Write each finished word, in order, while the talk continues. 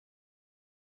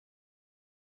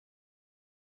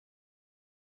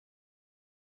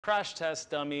crash test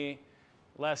dummy,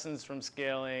 lessons from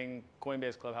scaling,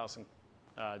 Coinbase, Clubhouse, and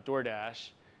DoorDash.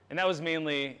 And that was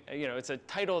mainly, it's a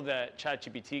title that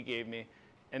ChatGPT gave me.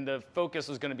 And the focus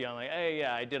was going to be on like, hey,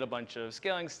 yeah, I did a bunch of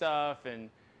scaling stuff and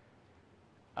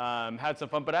had some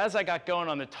fun. But as I got going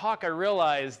on the talk, I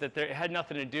realized that it had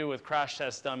nothing to do with crash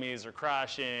test dummies or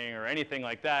crashing or anything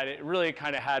like that. It really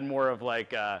kind of had more of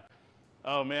like,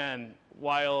 oh man,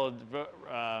 wild,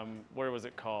 what was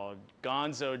it called?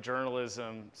 Gonzo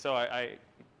journalism. So I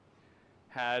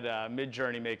had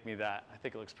Midjourney make me that. I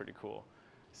think it looks pretty cool.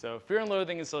 So Fear and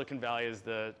Loathing in Silicon Valley is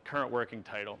the current working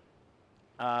title.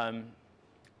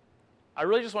 I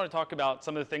really just want to talk about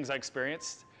some of the things I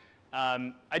experienced.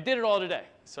 I did it all today.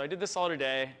 So I did this all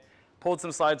today, pulled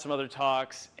some slides from other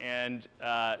talks, and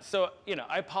so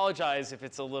I apologize if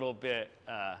it's a little bit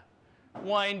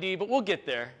windy, but we'll get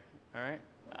there, all right?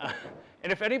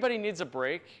 And if anybody needs a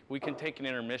break, we can take an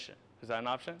intermission. Is that an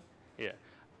option? Yeah.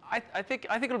 I think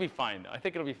it'll be fine, though. I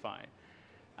think it'll be fine.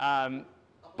 But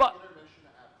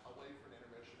away for an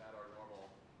intermission at our normal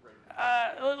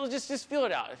rate. Just feel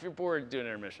it out. If you're bored, do an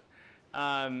intermission.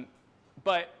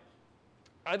 But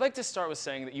I'd like to start with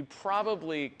saying that you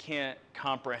probably can't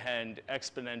comprehend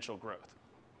exponential growth.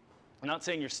 I'm not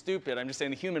saying you're stupid. I'm just saying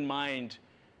the human mind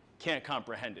can't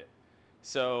comprehend it.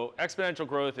 So exponential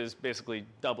growth is basically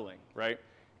doubling, right?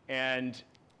 And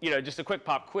just a quick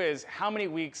pop quiz, how many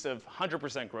weeks of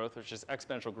 100% growth, which is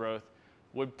exponential growth,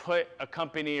 would put a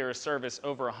company or a service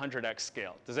over 100x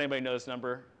scale? Does anybody know this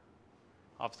number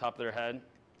off the top of their head?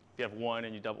 If you have one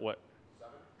and you double what?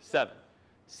 7.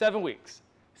 7 weeks.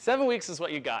 7 weeks is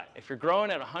what you got. If you're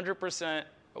growing at 100%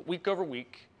 week over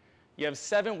week, you have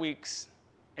 7 weeks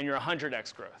and you're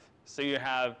 100x growth. So you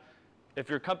have, if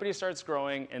your company starts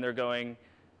growing and they're doubling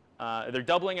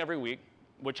every week,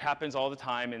 which happens all the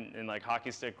time in like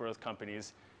hockey stick growth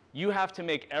companies, you have to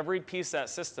make every piece of that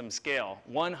system scale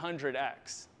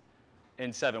 100x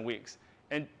in 7 weeks.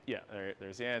 And yeah,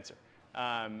 there's the answer.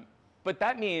 But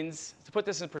that means, to put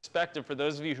this in perspective, for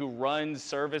those of you who run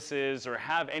services or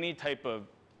have any type of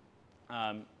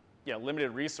limited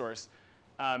resource,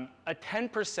 a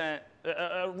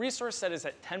resource that is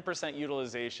at 10%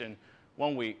 utilization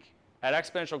 1 week at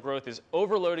exponential growth is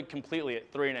overloaded completely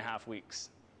at 3.5 weeks.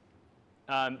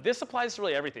 This applies to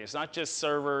really everything. It's not just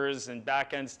servers and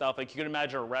back-end stuff. Like you can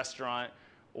imagine a restaurant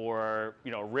or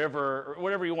a river or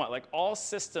whatever you want. Like all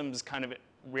systems kind of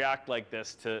react like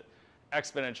this to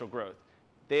exponential growth.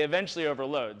 They eventually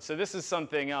overload. So this is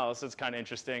something else that's kind of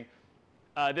interesting.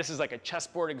 This is like a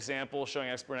chessboard example showing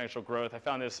exponential growth. I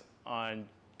found this on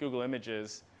Google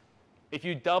Images. If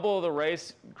you double the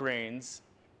rice grains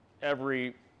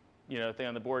every thing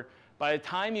on the board, by the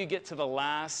time you get to the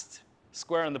last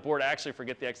square on the board, I actually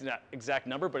forget the exact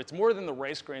number, but it's more than the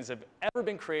rice grains that have ever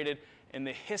been created in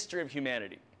the history of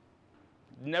humanity.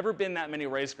 Never been that many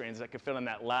rice grains that could fit on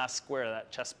that last square of that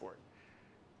chessboard.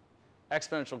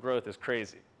 Exponential growth is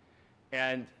crazy.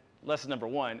 And lesson number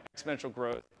 1, exponential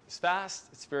growth is fast,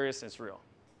 it's furious, and it's real.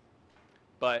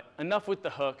 But enough with the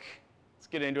hook. Let's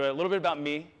get into it. A little bit about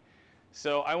me.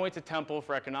 So I went to Temple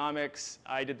for economics.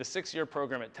 I did the 6-year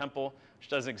program at Temple, which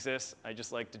doesn't exist. I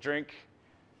just like to drink.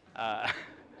 I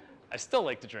still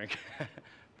like to drink,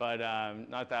 but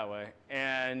not that way.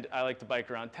 And I like to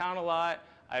bike around town a lot.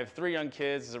 I have 3 young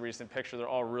kids. This is a recent picture. They're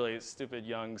all really stupid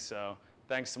young, so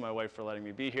thanks to my wife for letting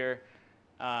me be here.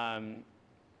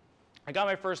 I got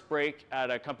my first break at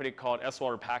a company called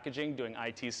Eswater Packaging doing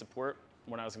IT support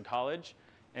when I was in college.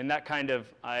 And that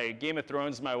I Game of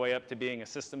Thrones my way up to being a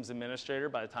systems administrator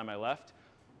by the time I left,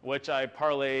 which I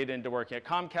parlayed into working at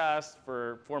Comcast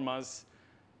for 4 months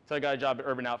until I got a job at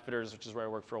Urban Outfitters, which is where I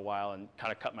worked for a while and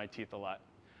kind of cut my teeth a lot.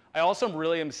 I also am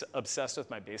really obsessed with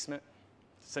my basement.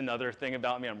 It's another thing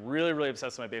about me. I'm really, really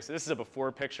obsessed with my basement. This is a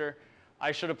before picture.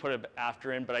 I should have put it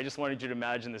after in, but I just wanted you to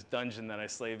imagine this dungeon that I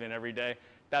slave in every day.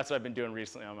 That's what I've been doing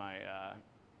recently on my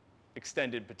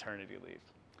extended paternity leave.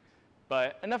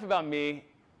 But enough about me.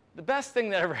 The best thing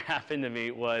that ever happened to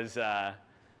me was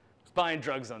buying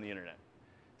drugs on the internet.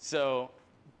 So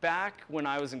back when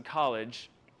I was in college,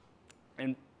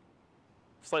 and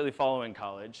slightly following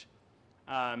college,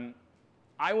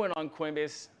 I went on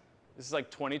Coinbase, this is like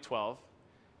 2012,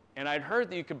 and I'd heard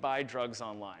that you could buy drugs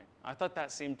online. I thought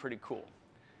that seemed pretty cool.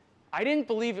 I didn't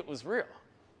believe it was real.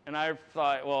 And I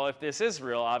thought, well, if this is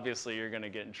real, obviously you're going to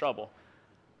get in trouble.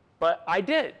 But I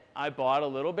did. I bought a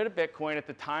little bit of Bitcoin. At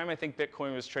the time, I think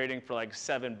Bitcoin was trading for like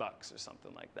 $7 or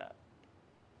something like that.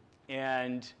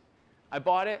 And I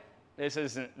bought it. This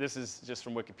is just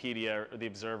from Wikipedia or The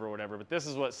Observer or whatever, but this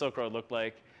is what Silk Road looked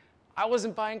like. I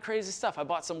wasn't buying crazy stuff. I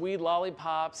bought some weed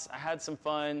lollipops. I had some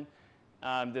fun.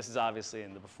 This is obviously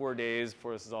in the before days,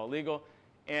 before this is all legal.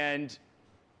 And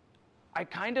I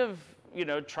kind of,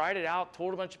 tried it out,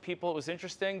 told a bunch of people it was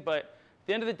interesting, but at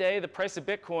the end of the day, the price of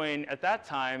Bitcoin at that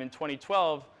time in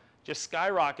 2012 just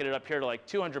skyrocketed up here to like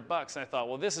 200 bucks. And I thought,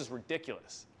 well, this is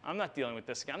ridiculous. I'm not dealing with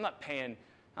this again. I'm not paying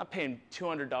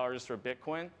 $200 for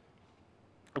Bitcoin.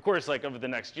 Of course, like over the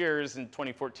next years in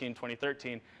 2014,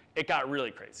 2013, it got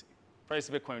really crazy. Price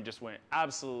of Bitcoin just went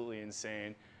absolutely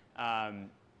insane. And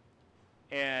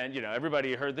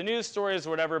everybody heard the news stories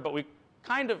or whatever, but we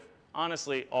kind of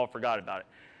honestly all forgot about it.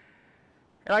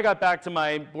 And I got back to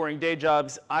my boring day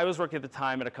jobs. I was working at the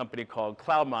time at a company called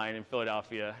CloudMine in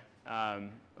Philadelphia,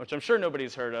 which I'm sure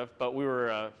nobody's heard of, but we were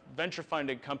a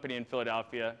venture-funded company in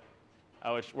Philadelphia,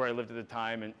 where I lived at the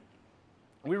time. And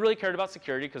we really cared about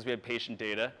security because we had patient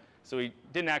data. So we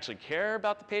didn't actually care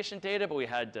about the patient data, but we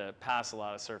had to pass a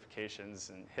lot of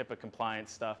certifications and HIPAA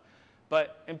compliance stuff.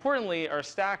 But importantly, our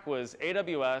stack was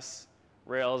AWS,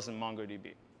 Rails, and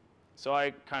MongoDB. So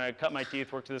I kind of cut my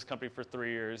teeth, worked at this company for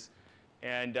 3 years.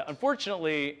 And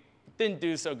unfortunately, didn't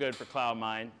do so good for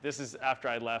CloudMine. This is after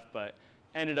I left, but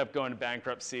ended up going to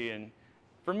bankruptcy. And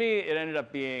for me, it ended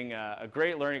up being a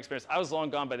great learning experience. I was long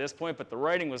gone by this point, but the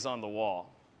writing was on the wall.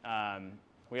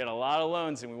 We had a lot of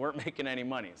loans, and we weren't making any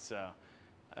money. So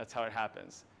that's how it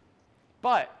happens.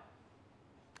 But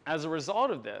as a result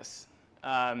of this,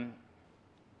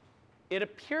 it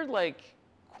appeared like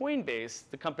Coinbase,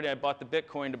 the company I bought the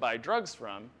Bitcoin to buy drugs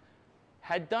from,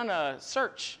 had done a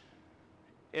search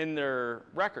in their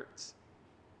records.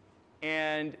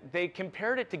 And they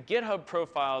compared it to GitHub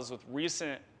profiles with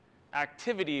recent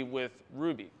activity with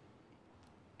Ruby.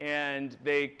 And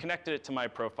they connected it to my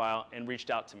profile and reached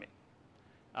out to me.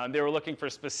 They were looking for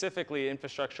specifically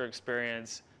infrastructure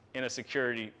experience in a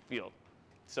security field.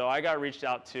 So I got reached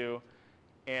out to.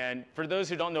 And for those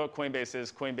who don't know what Coinbase is,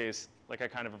 Coinbase, like I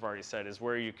kind of have already said, is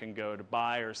where you can go to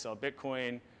buy or sell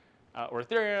Bitcoin or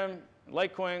Ethereum,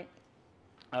 Litecoin.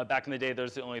 Back in the day,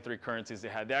 those are the only 3 currencies they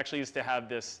had. They actually used to have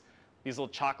these little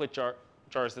chocolate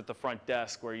jars at the front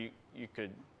desk where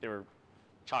they were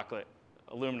chocolate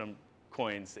aluminum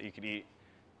coins that you could eat.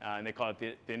 And they call it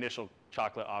the initial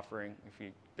chocolate offering. If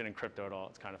you've been in crypto at all,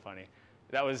 it's kind of funny.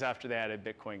 That was after they added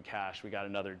Bitcoin Cash. We got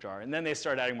another jar. And then they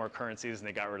started adding more currencies, and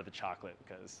they got rid of the chocolate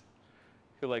because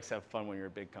who likes to have fun when you're a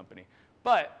big company?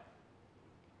 But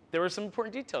there were some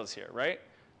important details here, right?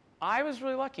 I was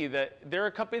really lucky that they're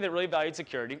a company that really valued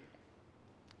security.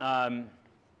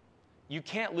 You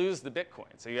can't lose the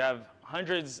Bitcoin. So you have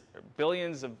hundreds,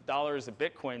 billions of dollars of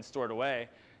Bitcoin stored away.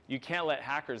 You can't let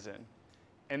hackers in.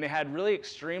 And they had really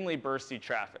extremely bursty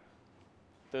traffic.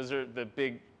 Those are the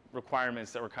big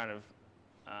requirements that were kind of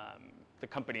the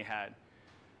company had.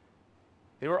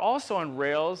 They were also on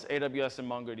Rails, AWS, and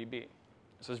MongoDB.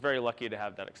 So I was very lucky to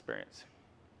have that experience.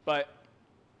 But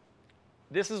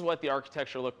this is what the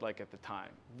architecture looked like at the time.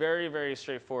 Very, very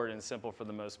straightforward and simple for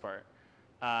the most part.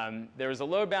 There was a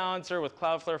load balancer with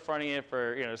Cloudflare fronting it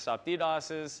for stop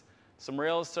DDoSes, some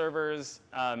Rails servers.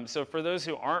 So for those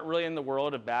who aren't really in the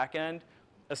world of backend,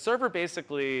 a server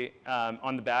basically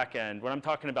on the back end, when I'm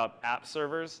talking about app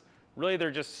servers, really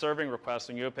they're just serving requests.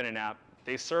 When you open an app,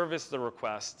 they service the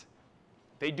request.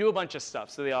 They do a bunch of stuff.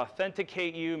 So they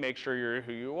authenticate you, make sure you're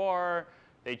who you are.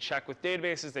 They check with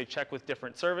databases. They check with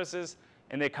different services.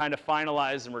 And they kind of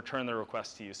finalize and return the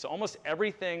request to you. So almost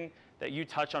everything that you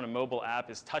touch on a mobile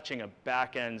app is touching a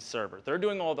back-end server. They're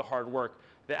doing all the hard work.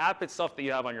 The app itself that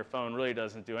you have on your phone really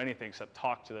doesn't do anything except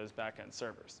talk to those back-end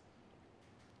servers.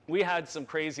 We had some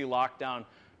crazy lockdown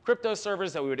crypto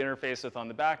servers that we would interface with on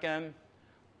the back end.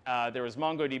 There was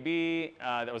MongoDB.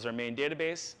 That was our main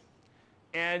database.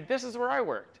 And this is where I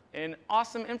worked, in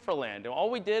awesome infra land. And all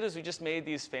we did is we just made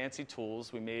these fancy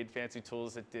tools. We made fancy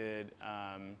tools that did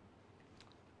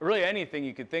really anything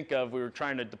you could think of. We were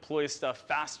trying to deploy stuff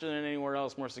faster than anywhere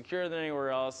else, more secure than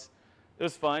anywhere else. It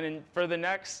was fun. And for the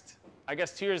next, I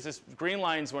guess, 2 years, this green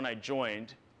line's when I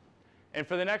joined. And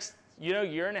for the next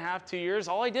year and a half, 2 years,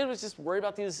 all I did was just worry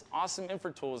about these awesome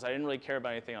infra tools. I didn't really care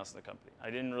about anything else in the company.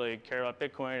 I didn't really care about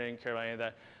Bitcoin. I didn't care about any of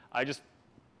that. I just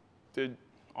did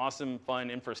awesome, fun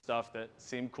infra stuff that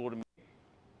seemed cool to me.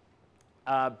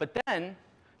 But then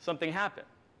something happened.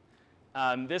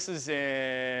 This is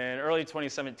in early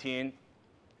 2017.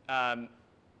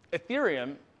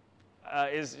 Ethereum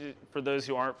is, for those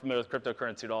who aren't familiar with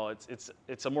cryptocurrency at all,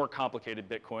 it's a more complicated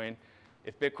Bitcoin.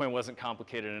 If Bitcoin wasn't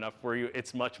complicated enough for you,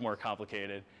 it's much more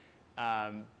complicated.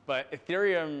 But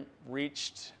Ethereum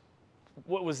reached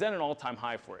what was then an all-time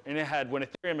high for it. And it had, when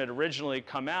Ethereum had originally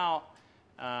come out,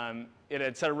 it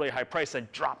had set a really high price and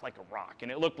dropped like a rock.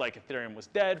 And it looked like Ethereum was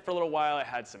dead for a little while. It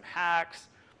had some hacks.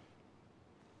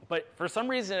 But for some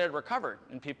reason, it had recovered,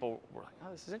 and people were like,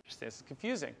 oh, this is interesting. This is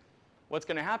confusing. What's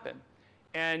going to happen?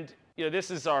 And this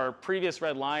is our previous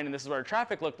red line, and this is what our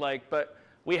traffic looked like. But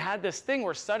we had this thing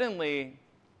where suddenly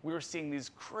we were seeing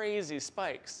these crazy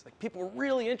spikes. Like people were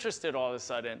really interested all of a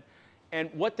sudden. And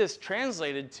what this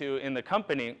translated to in the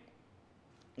company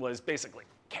was basically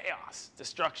chaos,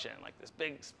 destruction, like this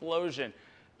big explosion.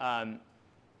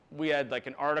 We had like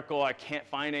an article I can't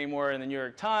find anymore in the New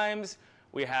York Times.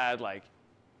 We had like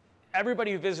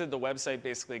everybody who visited the website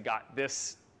basically got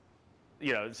this,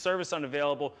 service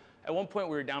unavailable. At one point,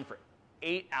 we were down for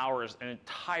 8 hours, an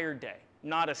entire day.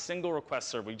 Not a single request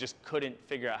served. We just couldn't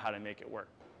figure out how to make it work.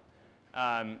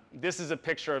 This is a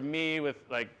picture of me with,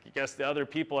 I guess the other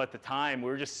people at the time.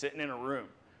 We were just sitting in a room.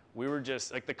 We were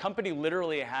just, the company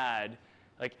literally had,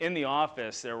 in the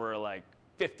office, there were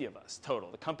 50 of us total.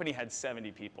 The company had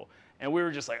 70 people. And we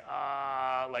were just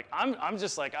I'm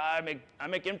just I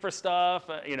make infra stuff,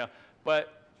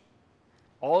 but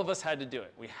all of us had to do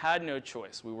it. We had no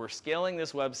choice. We were scaling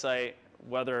this website,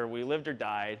 whether we lived or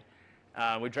died.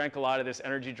 We drank a lot of this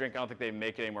energy drink. I don't think they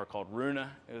make it anymore, called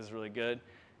Runa. It was really good.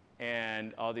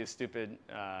 And all these stupid,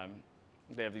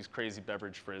 they have these crazy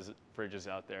beverage fridges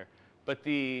out there. But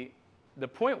the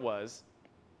point was,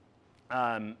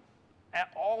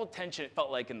 all attention, it felt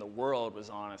like in the world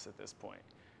was on us at this point.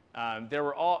 There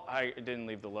were I didn't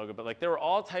leave the logo, but there were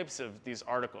all types of these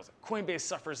articles. Coinbase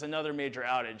suffers another major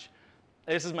outage.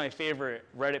 This is my favorite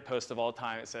Reddit post of all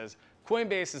time. It says,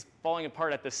 Coinbase is falling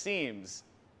apart at the seams,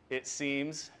 it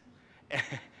seems.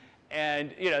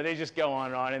 And they just go on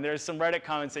and on. And there's some Reddit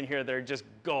comments in here that are just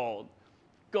gold.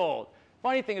 Gold.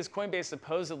 Funny thing is Coinbase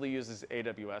supposedly uses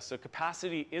AWS, so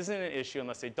capacity isn't an issue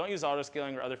unless they don't use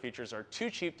autoscaling or other features, are too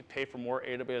cheap to pay for more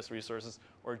AWS resources,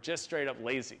 or just straight up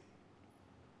lazy.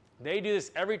 They do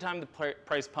this every time the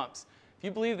price pumps. If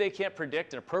you believe they can't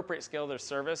predict an appropriate scale of their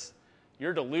service,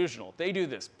 you're delusional. They do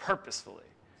this purposefully.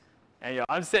 And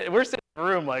we're sitting in a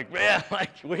room man,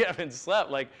 we haven't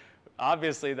slept.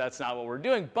 Obviously that's not what we're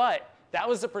doing, but that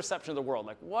was the perception of the world.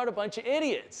 What a bunch of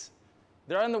idiots.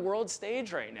 They're on the world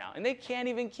stage right now, and they can't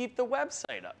even keep the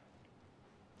website up.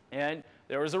 And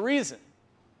there was a reason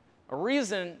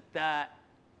that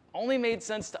only made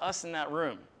sense to us in that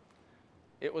room.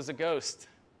 It was a ghost.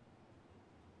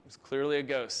 It was clearly a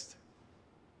ghost.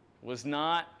 It was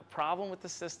not a problem with the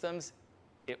systems.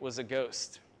 It was a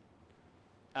ghost.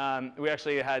 We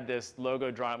actually had this logo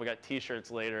drawn. We got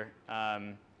T-shirts later.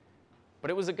 But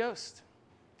it was a ghost.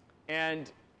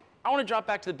 And I want to drop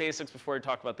back to the basics before I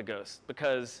talk about the ghost,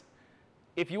 because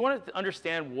if you want to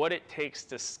understand what it takes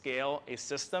to scale a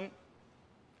system,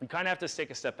 you kind of have to take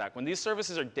a step back. When these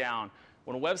services are down,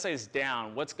 when a website is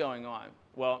down, what's going on?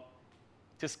 Well,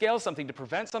 to scale something, to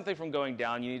prevent something from going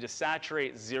down, you need to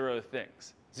saturate 0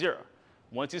 things. 0.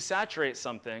 Once you saturate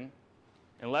something,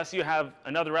 unless you have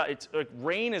another route, it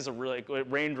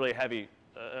rained really heavy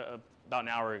about an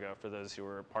hour ago for those who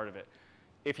were part of it.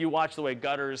 If you watch the way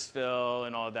gutters fill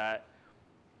and all that,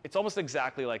 it's almost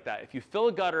exactly like that. If you fill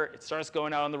a gutter, it starts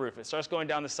going out on the roof. It starts going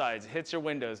down the sides. It hits your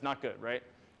windows. Not good, right?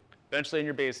 Eventually in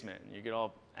your basement, you get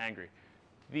all angry.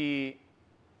 The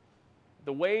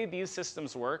way these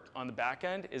systems work on the back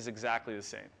end is exactly the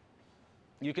same.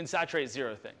 You can saturate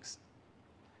 0 things.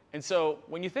 And so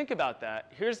when you think about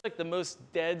that, here's the most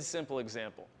dead simple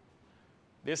example.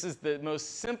 This is the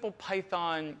most simple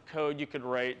Python code you could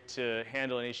write to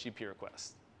handle an HTTP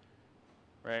request,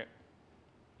 right?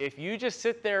 If you just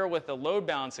sit there with a load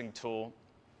balancing tool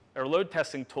or load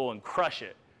testing tool and crush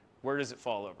it, where does it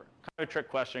fall over? Kind of a trick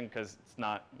question because it's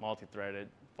not multi-threaded. It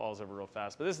falls over real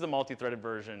fast. But this is the multi-threaded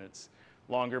version. It's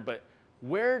longer. But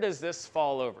where does this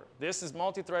fall over? This is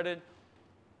multi-threaded.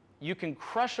 You can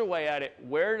crush away at it.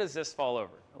 Where does this fall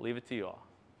over? I'll leave it to you all.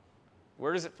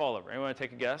 Where does it fall over? Anyone want to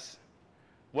take a guess?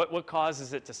 What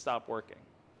causes it to stop working?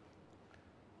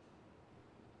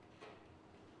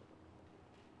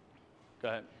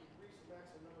 Go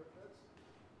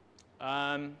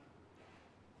ahead.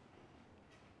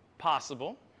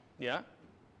 Possible, yeah.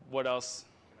 What else?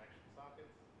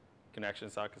 Connection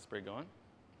sockets, pretty going.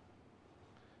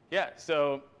 Yeah,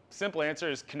 so simple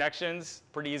answer is connections,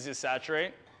 pretty easy to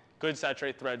saturate. Could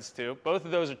saturate threads too. Both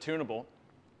of those are tunable.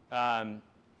 But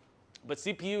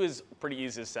CPU is pretty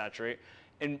easy to saturate.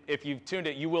 And if you've tuned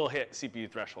it, you will hit CPU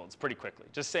thresholds pretty quickly.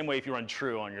 Just the same way if you run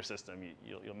true on your system,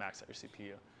 you'll max out your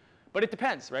CPU. But it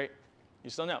depends, right?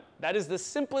 You still know. That is the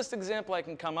simplest example I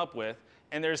can come up with,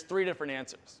 and there's 3 different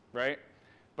answers, right?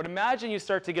 But imagine you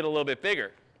start to get a little bit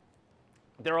bigger.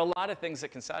 There are a lot of things that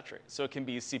can saturate. So it can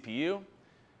be CPU,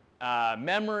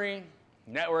 memory,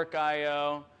 network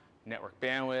I/O, network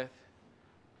bandwidth,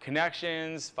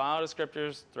 connections, file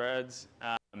descriptors, threads.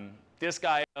 disk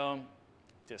I/O,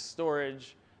 disk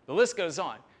storage, the list goes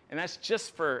on. And that's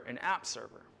just for an app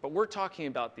server. But we're talking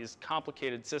about these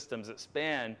complicated systems that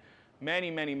span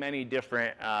many, many, many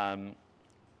different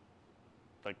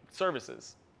like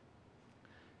services.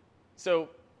 So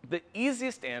the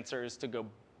easiest answer is to go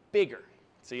bigger.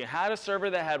 So you had a server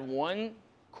that had one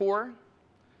core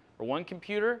or one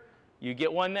computer. You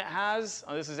get one that has,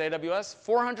 this is AWS,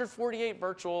 448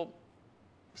 virtual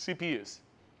CPUs.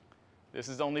 This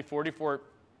is only 44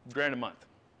 grand a month.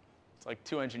 It's like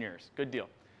 2 engineers. Good deal.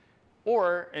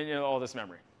 Or, and all this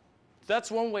memory. So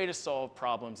that's one way to solve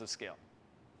problems of scale.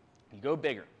 You go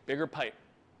bigger, bigger pipe,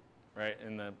 right,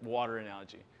 in the water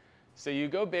analogy. So you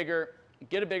go bigger,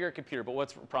 get a bigger computer, but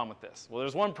what's the problem with this? Well,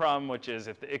 there's one problem, which is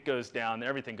if it goes down,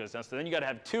 everything goes down. So then you got to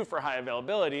have 2 for high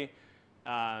availability.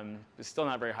 It's still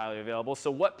not very highly available. So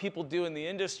what people do in the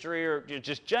industry, or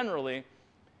just generally,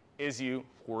 is you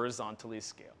horizontally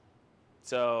scale.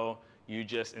 So you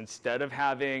just, instead of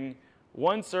having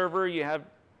one server, you have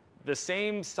the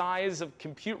same size of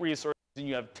compute resources and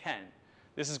you have 10.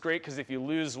 This is great because if you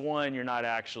lose one, you're not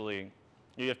actually,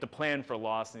 you have to plan for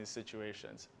loss in these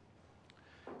situations.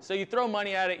 So you throw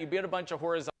money at it, you build a bunch of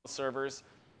horizontal servers.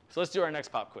 So let's do our next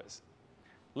pop quiz.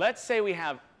 Let's say we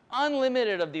have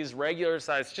unlimited of these regular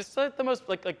size, just like the most,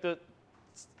 like the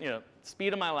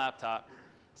speed of my laptop.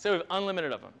 So we have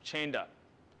unlimited of them, chained up.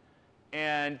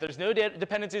 And there's no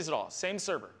dependencies at all, same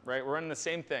server, right? We're running the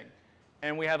same thing.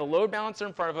 And we have a load balancer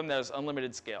in front of them that has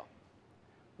unlimited scale.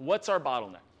 What's our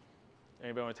bottleneck?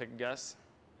 Anybody want to take a guess?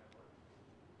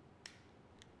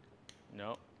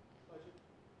 No.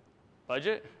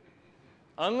 Budget?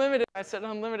 Unlimited. I said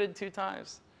unlimited 2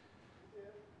 times.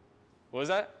 What was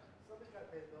that?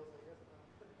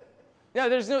 Yeah,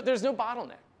 there's no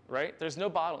bottleneck, right? There's no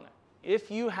bottleneck. If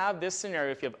you have this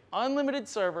scenario, if you have unlimited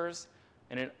servers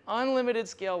and an unlimited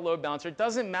scale load balancer, it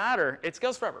doesn't matter. It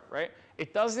scales forever, right?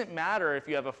 It doesn't matter if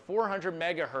you have a 400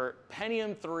 megahertz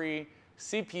Pentium 3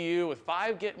 CPU with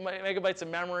 5 megabytes of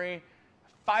memory,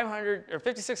 500 or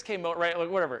 56K mode, right?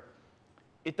 Like whatever.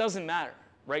 It doesn't matter,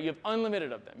 right? You have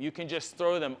unlimited of them. You can just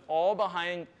throw them all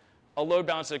behind a load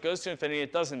balancer that goes to infinity.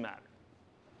 It doesn't matter.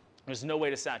 There's no way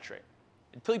to saturate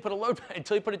until you put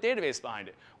a database behind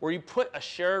it, or you put a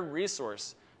shared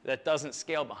resource that doesn't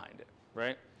scale behind it,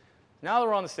 right? Now that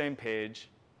we're on the same page,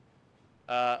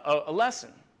 a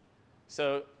lesson.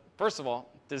 So first of all,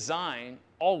 design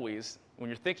always, when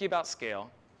you're thinking about scale,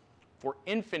 for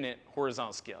infinite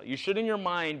horizontal scale. You should, in your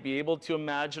mind, be able to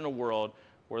imagine a world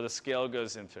where the scale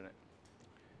goes infinite,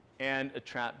 and a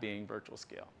trap being virtual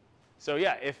scale. So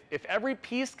yeah, if every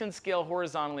piece can scale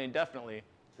horizontally indefinitely,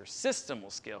 your system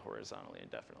will scale horizontally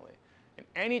indefinitely. And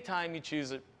anytime you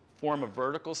choose a form of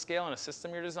vertical scale in a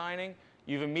system you're designing,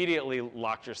 you've immediately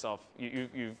locked yourself,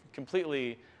 you've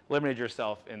completely limited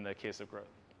yourself in the case of growth.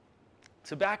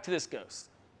 So back to this ghost.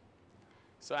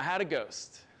 So I had a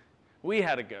ghost. We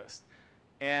had a ghost.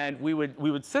 And we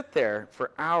would sit there for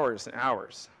hours and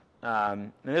hours.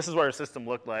 And this is what our system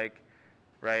looked like,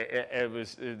 right?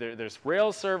 There's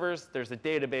Rails servers, there's a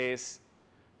database,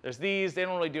 there's these, they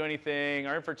don't really do anything.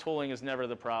 Our infra tooling is never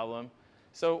the problem.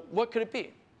 So what could it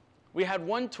be? We had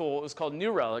one tool, it was called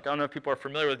New Relic. I don't know if people are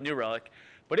familiar with New Relic,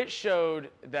 but it showed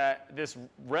that this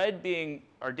red being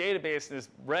our database and this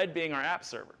red being our app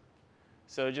server.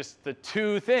 So just the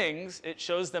 2 things, it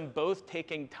shows them both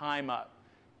taking time up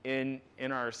in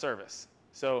our service.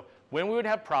 So when we would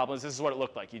have problems, this is what it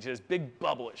looked like. You just big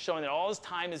bubble, it's showing that all this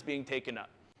time is being taken up.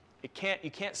 You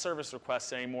can't service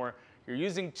requests anymore. You're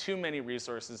using too many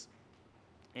resources,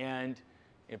 and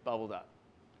it bubbled up.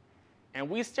 And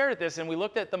we stared at this, and we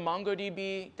looked at the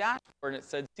MongoDB dashboard, and it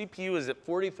said CPU is at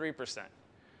 43%.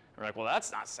 We're like, well,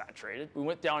 that's not saturated. We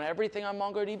went down everything on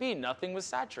MongoDB. Nothing was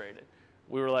saturated.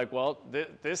 We were like, well,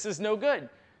 this is no good.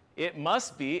 It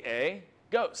must be a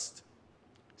ghost.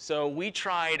 So we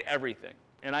tried everything,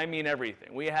 and I mean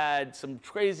everything. We had some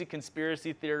crazy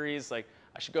conspiracy theories, like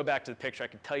I should go back to the picture. I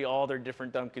could tell you all their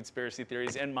different dumb conspiracy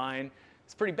theories and mine.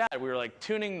 It's pretty bad. We were like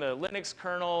tuning the Linux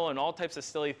kernel and all types of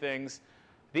silly things.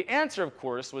 The answer, of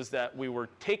course, was that we were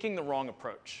taking the wrong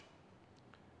approach.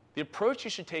 The approach you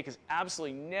should take is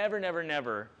absolutely never, never,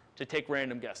 never to take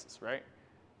random guesses, right?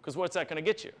 Because what's that going to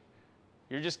get you?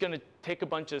 You're just going to take a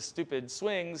bunch of stupid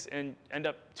swings and end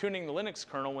up tuning the Linux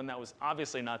kernel when that was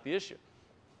obviously not the issue.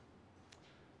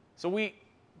 So we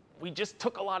just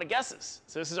took a lot of guesses.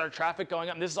 So this is our traffic going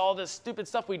up. And this is all this stupid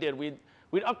stuff we did. We'd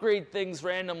upgrade things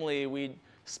randomly. We'd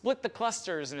split the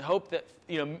clusters and hope that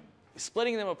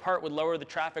splitting them apart would lower the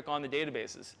traffic on the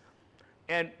databases.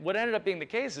 And what ended up being the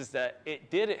case is that it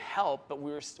did help, but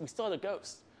we still had a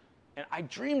ghost. And I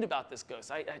dreamed about this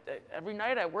ghost. Every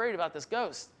night I worried about this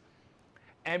ghost.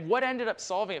 And what ended up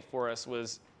solving it for us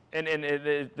was,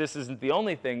 this isn't the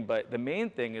only thing, but the main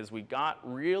thing is we got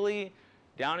really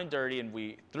down and dirty, and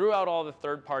we threw out all the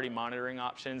third-party monitoring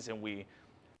options, and we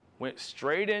went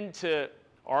straight into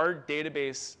our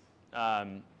database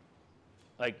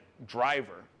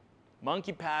driver,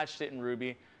 monkey patched it in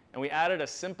Ruby, and we added a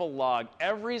simple log.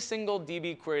 Every single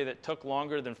DB query that took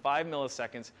longer than 5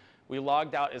 milliseconds, we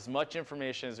logged out as much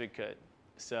information as we could.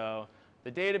 So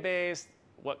the database,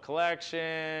 what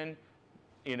collection,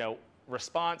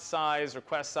 response size,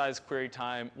 request size, query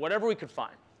time, whatever we could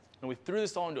find. And we threw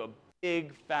this all into a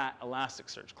big, fat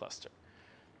Elasticsearch cluster.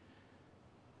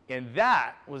 And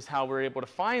that was how we were able to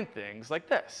find things like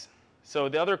this. So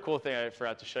the other cool thing I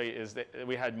forgot to show you is that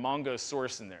we had Mongo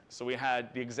source in there. So we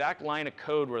had the exact line of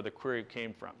code where the query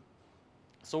came from.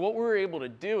 So what we were able to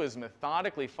do is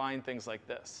methodically find things like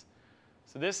this.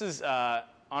 So this is on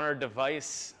our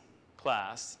device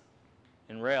class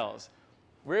in Rails.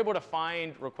 We're able to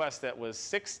find requests that was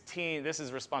 16, this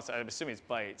is response, I'm assuming it's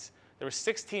bytes. There were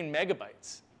 16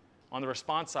 megabytes on the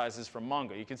response sizes from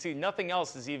Mongo. You can see nothing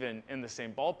else is even in the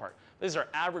same ballpark. This is our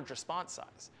average response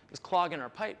size. It was clogging our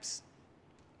pipes.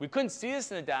 We couldn't see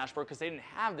this in the dashboard because they didn't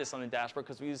have this on the dashboard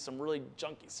because we used some really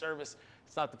junky service.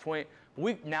 It's not the point.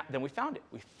 But then we found it.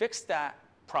 We fixed that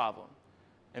problem.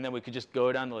 And then we could just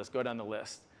go down the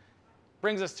list,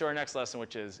 Brings us to our next lesson,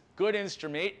 which is good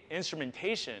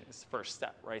instrumentation is the first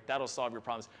step, right? That'll solve your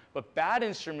problems. But bad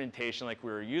instrumentation, like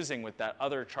we were using with that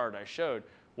other chart I showed,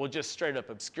 will just straight up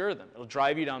obscure them. It'll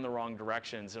drive you down the wrong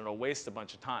directions, and it'll waste a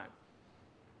bunch of time.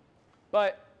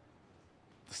 But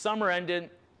the summer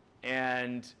ended,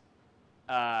 and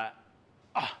damn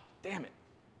it,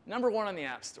 #1 on the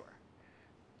App Store.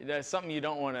 That's something you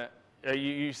don't want to,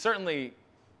 you certainly,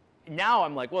 now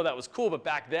I'm like, well, that was cool, but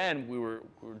back then we were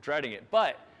dreading it.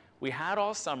 But we had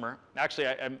all summer. Actually,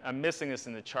 I'm missing this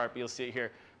in the chart, but you'll see it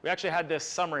here. We actually had this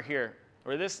summer here,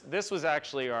 where this was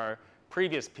actually our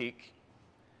previous peak,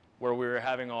 where we were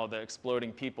having all the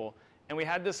exploding people. And we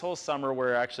had this whole summer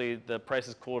where actually the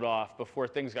prices cooled off before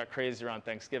things got crazy around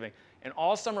Thanksgiving. And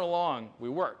all summer long, we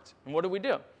worked. And what did we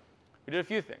do? We did a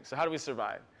few things. So how do we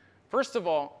survive? First of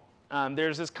all,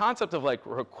 there's this concept of like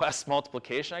request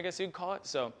multiplication, I guess you'd call it.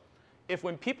 So if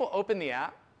when people open the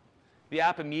app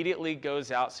immediately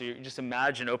goes out, so you just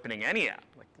imagine opening any app,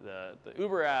 like the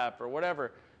Uber app or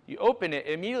whatever, you open it,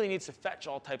 it immediately needs to fetch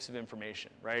all types of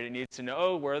information, right? It needs to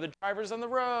know where are the drivers on the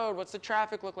road, what's the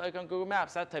traffic look like on Google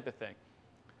Maps, that type of thing.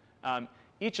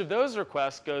 Each of those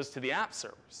requests goes to the app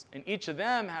servers, and each of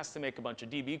them has to make a bunch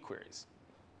of DB queries.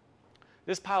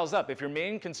 This piles up. If your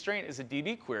main constraint is a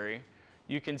DB query,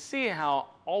 you can see how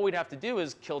all we'd have to do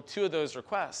is kill 2 of those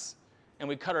requests, and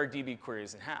we cut our DB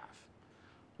queries in half.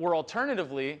 Or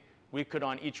alternatively, we could,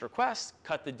 on each request,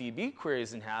 cut the DB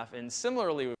queries in half, and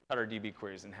similarly, we cut our DB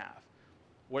queries in half.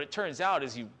 What it turns out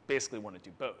is you basically want to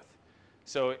do both.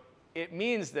 So it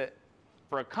means that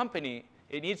for a company,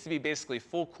 it needs to be basically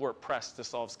full court press to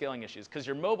solve scaling issues, because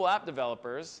your mobile app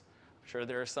developers, I'm sure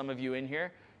there are some of you in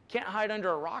here, can't hide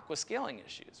under a rock with scaling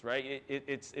issues, right?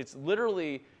 It's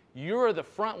literally, you're the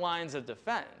front lines of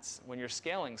defense when you're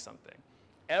scaling something.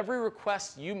 Every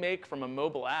request you make from a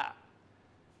mobile app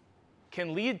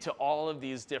can lead to all of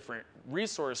these different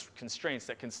resource constraints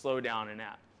that can slow down an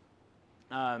app.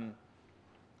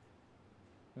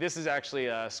 This is actually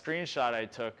a screenshot I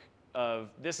took of,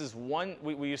 this is one,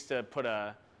 we used to put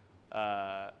a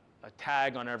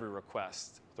tag on every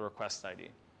request, the request ID.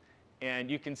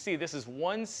 And you can see this is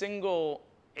one single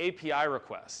API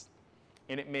request.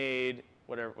 And it made,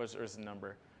 whatever was the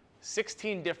number,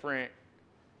 16 different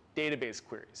database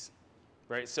queries,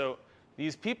 right? So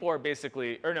these people are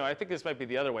basically, or no, I think this might be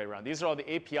the other way around. These are all the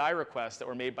API requests that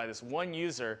were made by this one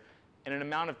user in an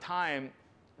amount of time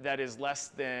that is less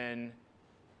than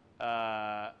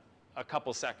a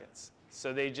couple seconds.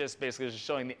 So they just basically just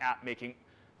showing the app making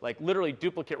like literally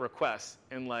duplicate requests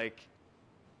in like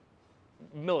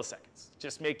milliseconds,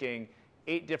 just making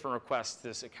 8 different requests to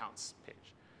this accounts page.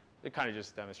 It kind of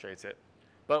just demonstrates it.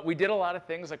 But we did a lot of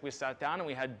things, like we sat down and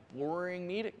we had boring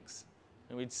meetings.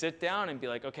 And we'd sit down and be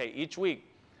like, okay, each week,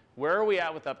 where are we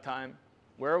at with uptime?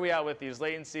 Where are we at with these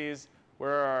latencies?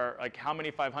 Where are, like, how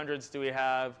many 500s do we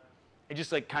have? And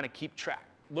just like kind of keep track.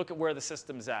 Look at where the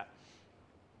system's at.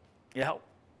 Yeah.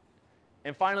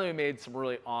 And finally, we made some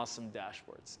really awesome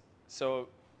dashboards. So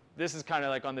this is kind of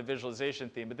like on the visualization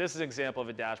theme, but this is an example of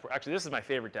a dashboard. Actually, this is my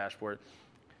favorite dashboard.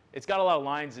 It's got a lot of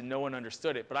lines and no one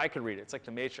understood it, but I could read it. It's like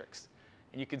the Matrix.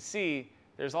 And you can see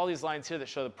there's all these lines here that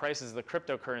show the prices of the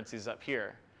cryptocurrencies up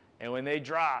here. And when they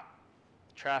drop,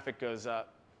 traffic goes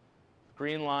up.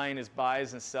 Green line is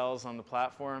buys and sells on the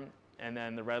platform, and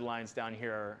then the red lines down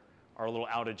here our little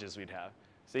outages we'd have.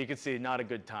 So you can see, not a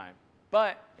good time.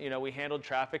 But we handled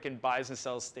traffic, and buys and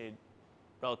sells stayed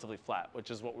relatively flat, which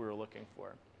is what we were looking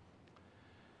for.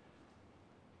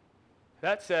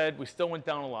 That said, we still went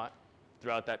down a lot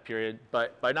throughout that period,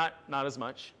 but not as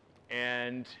much,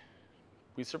 and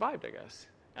we survived, I guess.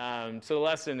 So the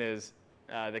lesson is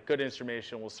that good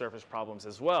instrumentation will surface problems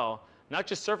as well. Not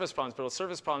just surface problems, but it'll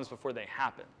surface problems before they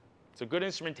happen. So good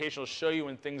instrumentation will show you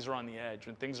when things are on the edge,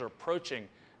 when things are approaching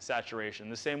saturation.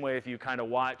 The same way if you kind of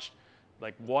watch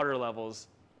like water levels,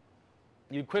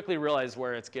 you quickly realize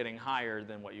where it's getting higher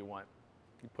than what you want.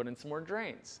 You put in some more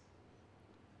drains.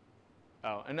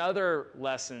 Oh, another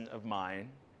lesson of mine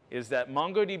is that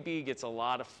MongoDB gets a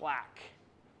lot of flack.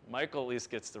 Michael at least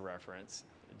gets the reference.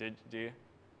 Do you?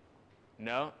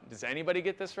 No? Does anybody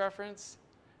get this reference?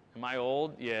 Am I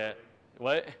old? Yeah.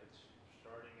 What?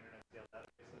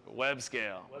 Web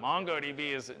scale.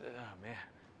 MongoDB is, oh man.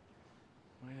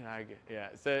 Where did I get? Yeah.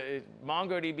 So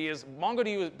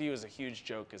MongoDB was a huge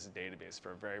joke as a database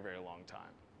for a very, very long time.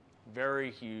 Very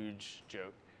huge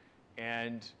joke.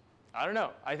 And I don't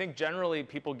know. I think generally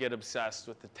people get obsessed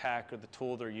with the tech or the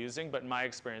tool they're using, but in my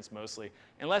experience mostly,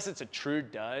 unless it's a true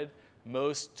dud,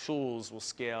 most tools will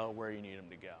scale where you need them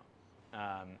to go.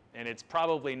 And it's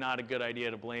probably not a good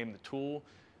idea to blame the tool,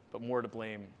 but more to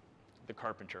blame the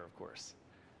carpenter, of course.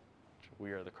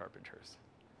 We are the carpenters.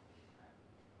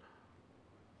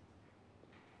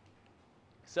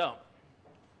 So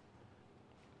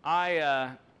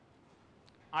I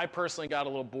personally got a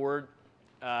little bored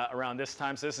around this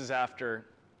time. So this is after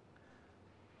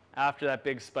that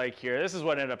big spike here. This is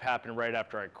what ended up happening right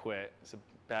after I quit. It's a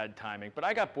bad timing. But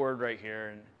I got bored right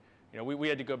here. And we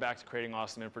had to go back to creating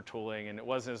awesome infra tooling. And it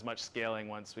wasn't as much scaling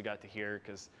once we got to here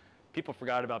because people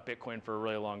forgot about Bitcoin for a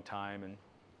really long time. And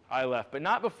I left. But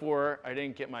not before I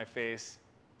didn't get my face.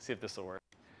 See if this will work.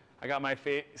 I got my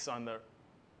face on the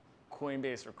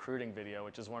Coinbase recruiting video,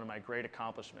 which is one of my great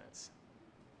accomplishments.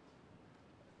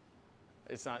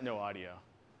 It's no audio.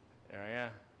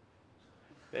 There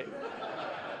I am.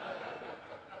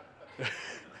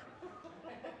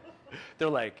 They're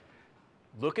like,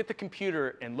 look at the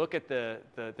computer and look at the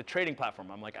trading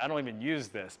platform. I'm like, I don't even use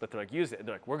this, but they're like, use it.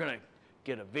 They're like, we're gonna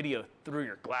get a video through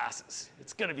your glasses.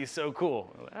 It's gonna be so cool.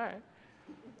 I'm like, all right.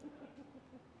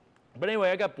 But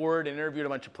anyway, I got bored and interviewed a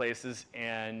bunch of places,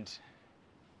 and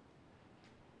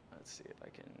let's see if I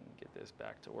can get this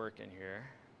back to work in here.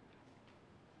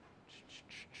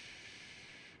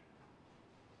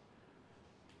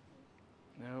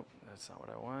 Nope, that's not what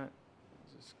I want.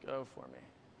 Just go for me.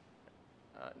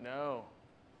 No.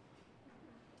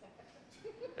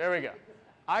 There we go.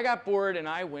 I got bored, and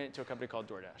I went to a company called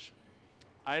DoorDash.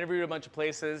 I interviewed a bunch of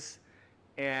places,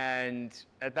 and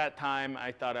at that time,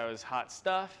 I thought I was hot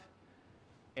stuff,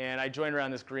 and I joined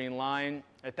around this green line.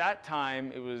 At that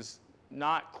time, it was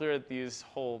not clear that these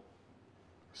whole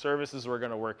services were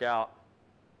going to work out.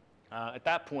 At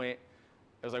that point,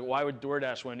 I was like, why would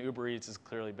DoorDash when Uber Eats is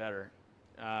clearly better?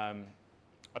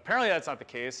 Apparently, that's not the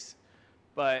case,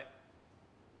 but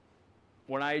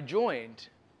when I joined,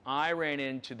 I ran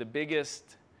into the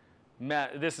biggest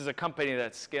mess. This is a company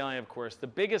that's scaling, of course, the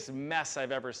biggest mess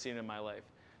I've ever seen in my life.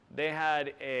 They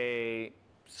had a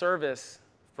service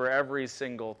for every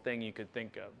single thing you could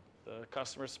think of. The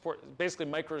customer support, basically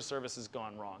microservices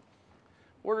gone wrong.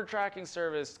 Order tracking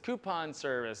service, coupon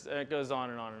service, and it goes on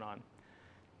and on and on.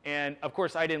 And of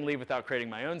course, I didn't leave without creating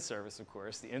my own service, of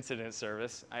course, the incident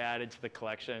service. I added to the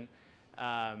collection,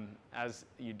 as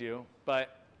you do.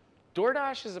 But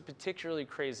DoorDash is a particularly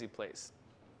crazy place.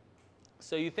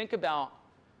 So you think about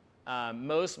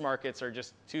most markets are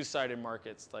just two-sided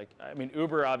markets. Like, I mean,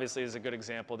 Uber obviously is a good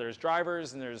example. There's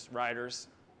drivers and there's riders.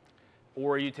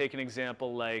 Or you take an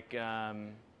example like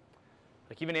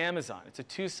even Amazon. It's a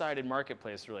two-sided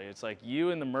marketplace, really. It's like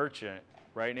you and the merchant,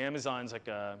 right? And Amazon's like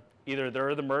either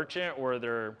they're the merchant or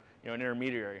they're an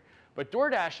intermediary. But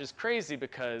DoorDash is crazy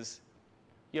because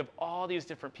you have all these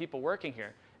different people working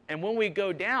here. And when we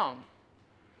go down,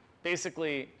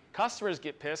 basically customers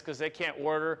get pissed because they can't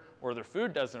order or their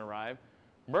food doesn't arrive.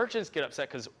 Merchants get upset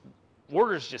because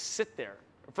orders just sit there.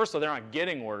 First of all, they're not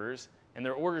getting orders, and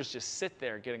their orders just sit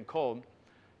there getting cold.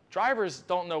 Drivers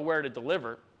don't know where to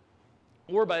deliver,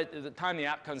 or by the time the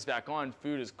app comes back on,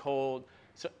 food is cold.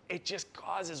 So it just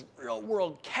causes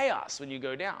real-world chaos when you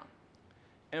go down.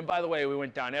 And by the way, we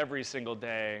went down every single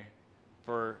day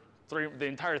for the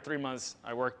entire 3 months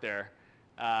I worked there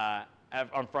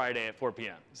on Friday at 4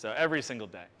 p.m. So every single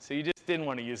day. So you just didn't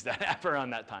want to use that app around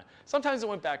that time. Sometimes it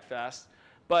went back fast.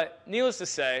 But needless to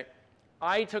say,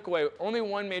 I took away only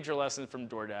one major lesson from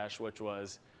DoorDash, which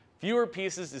was fewer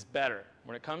pieces is better.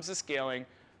 When it comes to scaling,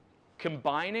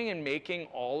 combining and making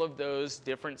all of those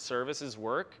different services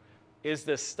work is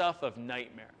the stuff of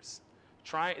nightmares.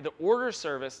 The order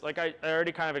service, like I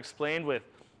already kind of explained with,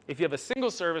 if you have a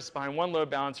single service behind one load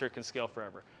balancer, it can scale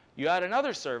forever. You add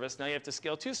another service, now you have to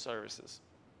scale 2 services.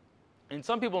 And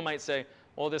some people might say,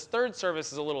 well, this third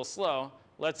service is a little slow.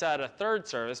 Let's add a third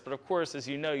service. But of course, as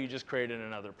you know, you just created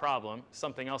another problem,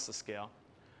 something else to scale.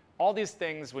 All these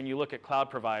things, when you look at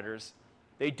cloud providers,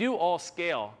 they do all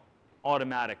scale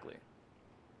automatically,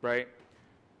 right?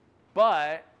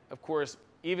 But of course,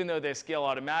 even though they scale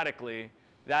automatically,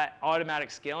 that automatic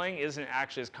scaling isn't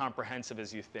actually as comprehensive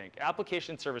as you think.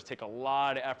 Application servers take a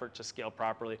lot of effort to scale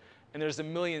properly, and there's a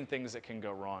million things that can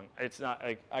go wrong. It's not,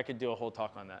 I could do a whole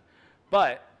talk on that.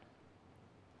 But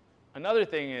another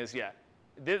thing is, yeah,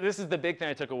 this is the big thing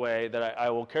I took away that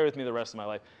I will carry with me the rest of my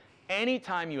life.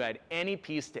 Anytime you add any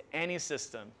piece to any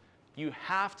system, you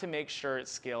have to make sure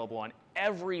it's scalable on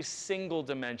every single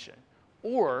dimension,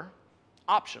 or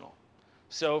optional.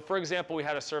 So for example, we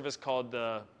had a service called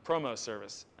the promo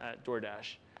service at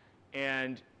DoorDash.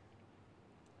 And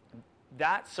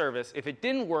that service, if it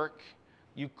didn't work,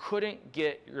 you couldn't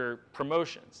get your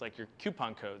promotions, like your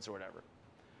coupon codes or whatever.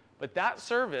 But that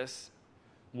service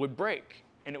would break,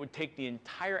 and it would take the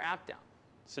entire app down.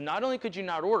 So not only could you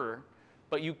not order,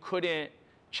 but you couldn't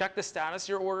check the status of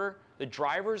your order. The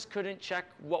drivers couldn't check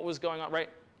what was going on, right?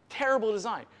 Terrible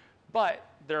design. But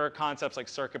there are concepts like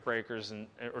circuit breakers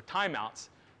or timeouts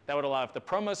that would allow, if the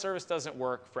promo service doesn't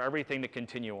work, for everything to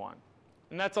continue on.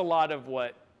 And that's a lot of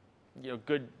what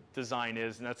good design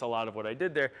is, and that's a lot of what I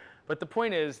did there. But the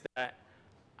point is that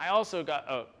I also got,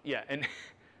 oh, yeah, and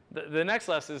the next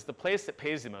lesson is the place that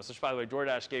pays the most, which, by the way,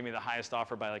 DoorDash gave me the highest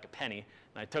offer by like a penny,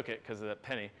 and I took it because of that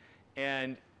penny.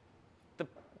 And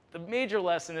the major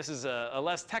lesson, this is a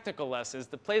less technical lesson, is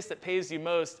the place that pays you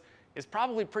most is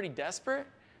probably pretty desperate,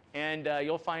 and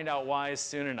you'll find out why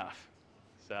soon enough.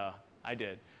 So I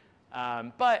did.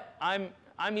 But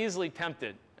I'm easily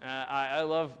tempted. I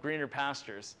love greener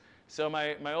pastures. So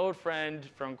my old friend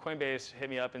from Coinbase hit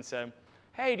me up and said,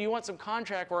 hey, do you want some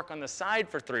contract work on the side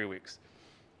for 3 weeks?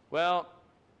 Well,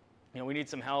 we need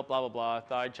some help, blah, blah, blah.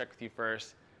 Thought I'd check with you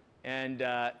first. And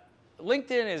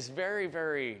LinkedIn is very,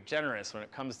 very generous when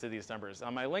it comes to these numbers.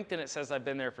 On my LinkedIn, it says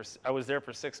I was there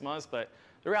for 6 months, but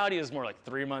the reality is more like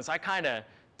 3 months. I kind of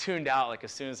tuned out like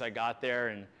as soon as I got there,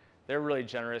 and they're really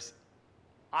generous.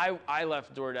 I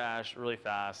left DoorDash really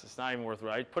fast. It's not even worth it.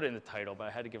 I put it in the title, but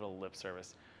I had to give it a lip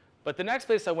service. But the next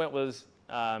place I went was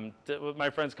with my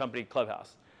friend's company,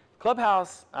 Clubhouse.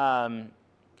 Clubhouse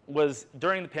was,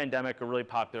 during the pandemic, a really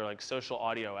popular like social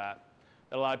audio app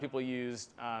that a lot of people used.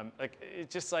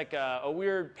 It's just like a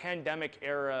weird pandemic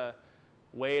era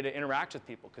way to interact with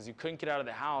people, because you couldn't get out of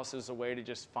the house. It was a way to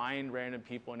just find random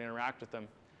people and interact with them.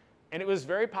 And it was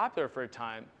very popular for a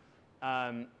time.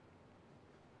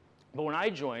 But when I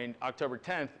joined, October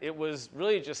 10th, it was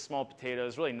really just small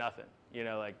potatoes, really nothing.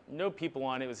 Like no people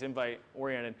on it. It was invite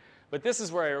oriented. But this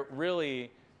is where I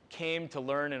really came to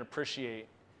learn and appreciate.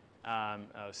 Oh,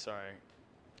 sorry.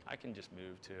 I can just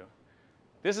move too.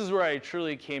 This is where I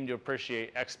truly came to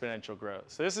appreciate exponential growth.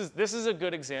 So this is a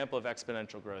good example of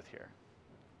exponential growth here.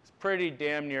 It's pretty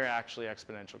damn near actually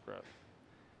exponential growth.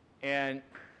 And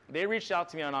they reached out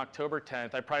to me on October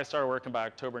 10th. I probably started working by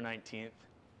October 19th,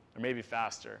 or maybe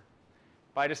faster.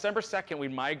 By December 2nd, we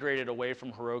migrated away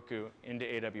from Heroku into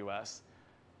AWS.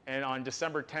 And on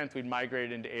December 10th, we'd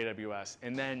migrated into AWS.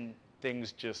 And then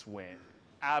things just went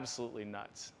absolutely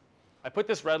nuts. I put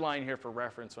this red line here for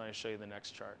reference when I show you the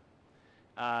next chart.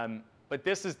 But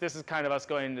this is kind of us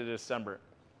going into December.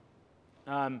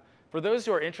 For those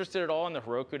who are interested at all in the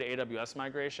Heroku to AWS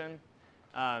migration,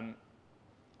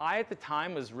 I, at the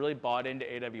time, was really bought into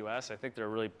AWS. I think they're a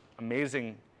really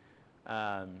amazing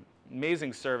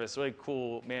service, really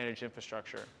cool managed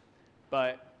infrastructure.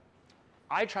 But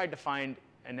I tried to find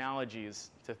analogies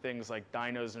to things like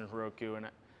dynos and Heroku, and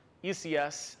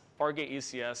ECS, Fargate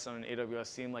ECS on AWS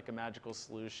seemed like a magical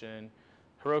solution.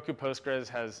 Heroku Postgres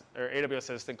has, or AWS has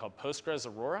this thing called Postgres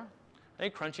Aurora.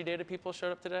 Any crunchy data people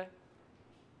showed up today?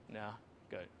 No,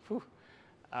 good. Whew.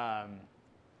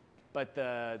 But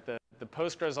the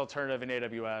Postgres alternative in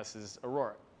AWS is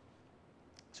Aurora.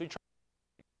 So we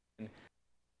tried.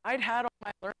 I'd had all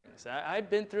my learnings. I'd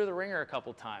been through the ringer a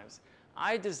couple times.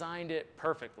 I designed it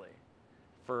perfectly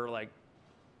for like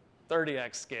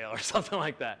 30x scale or something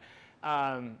like that,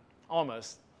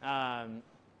 almost.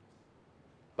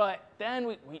 But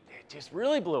then it just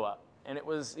really blew up. And it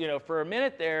was, for a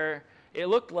minute there, it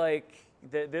looked like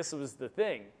this was the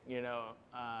thing.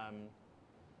 A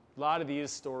lot of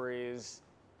these stories,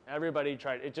 everybody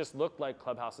tried. It just looked like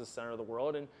Clubhouse's center of the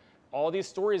world. And all these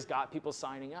stories got people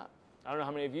signing up. I don't know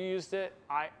how many of you used it.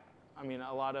 I mean,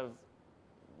 I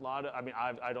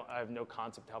have no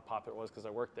concept of how popular it was because I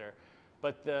worked there,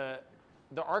 but the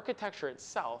architecture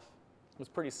itself was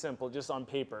pretty simple, just on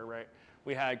paper, right?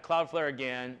 We had Cloudflare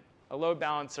again, a load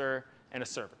balancer, and a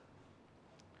server.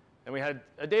 And we had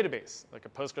a database, like a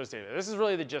Postgres database. This is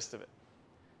really the gist of it.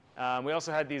 We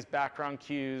also had these background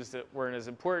queues that weren't as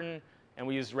important, and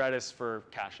we used Redis for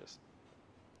caches.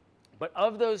 But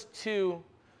of those two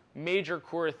major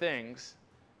core things,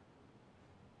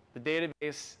 the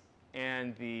database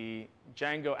and the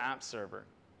Django app server,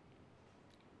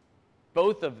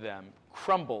 both of them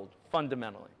crumbled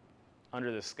fundamentally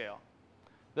under this scale.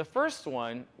 The first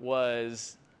one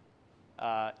was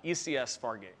ECS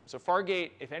Fargate. So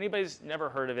Fargate, if anybody's never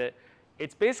heard of it,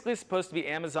 it's basically supposed to be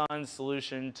Amazon's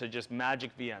solution to just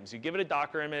magic VMs. You give it a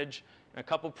Docker image and a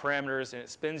couple parameters, and it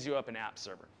spins you up an app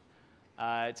server.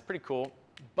 It's pretty cool.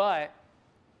 But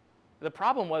the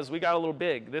problem was we got a little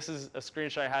big. This is a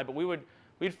screenshot I had, but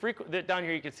we'd frequently, down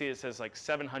here you can see it says like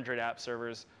 700 app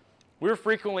servers. We were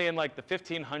frequently in like the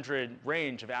 1,500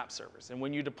 range of app servers. And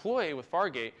when you deploy with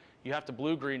Fargate, you have to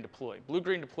blue-green deploy.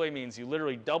 Blue-green deploy means you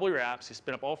literally double your apps. You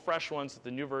spin up all fresh ones with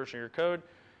the new version of your code.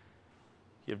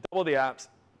 You have double the apps.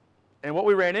 And what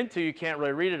we ran into, you can't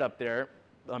really read it up there.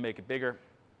 I'll make it bigger.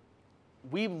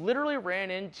 We literally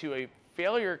ran into a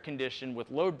failure condition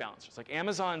with load balancers, like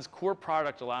Amazon's core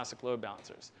product, Elastic Load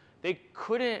Balancers. They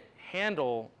couldn't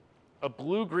handle a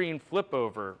blue-green flip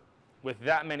over with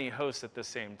that many hosts at the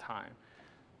same time.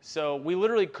 So we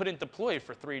literally couldn't deploy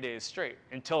for 3 days straight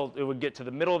until it would get to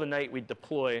the middle of the night. We'd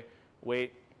deploy,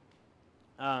 wait.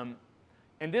 And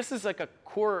this is like a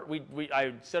core.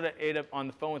 I set it up on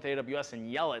the phone with AWS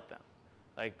and yell at them,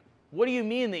 like, "What do you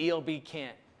mean the ELB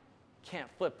can't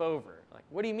flip over? Like,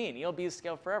 what do you mean ELBs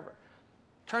scale forever?"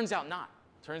 Turns out not.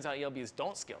 Turns out ELBs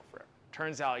don't scale forever.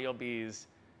 Turns out ELBs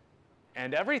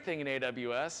and everything in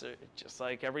AWS, just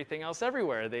like everything else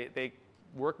everywhere, they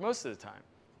work most of the time.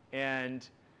 And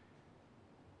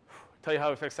I'll tell you how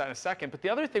we fix that in a second. But the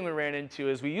other thing we ran into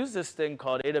is we use this thing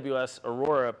called AWS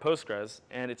Aurora Postgres,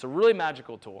 and it's a really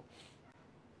magical tool.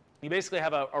 You basically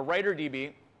have a writer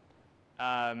DB.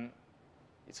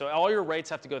 So all your writes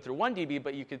have to go through one DB,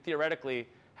 but you could theoretically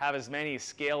have as many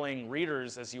scaling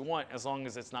readers as you want, as long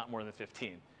as it's not more than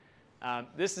 15.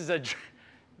 This is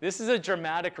a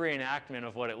dramatic reenactment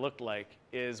of what it looked like.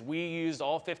 Is we used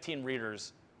all 15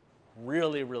 readers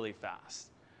really, really fast.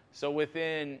 So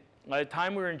by the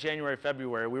time we were in January,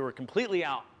 February, we were completely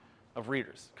out of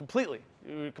readers. Completely.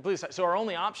 So our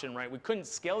only option, right? We couldn't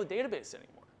scale the database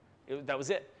anymore. That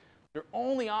was it. Your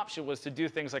only option was to do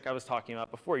things like I was talking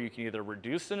about before. You can either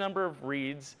reduce the number of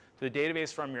reads to the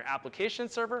database from your application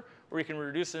server, or you can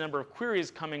reduce the number of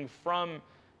queries coming from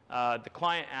the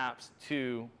client apps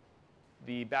to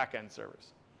the backend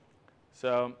servers.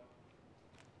 So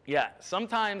yeah,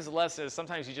 sometimes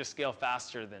sometimes you just scale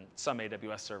faster than some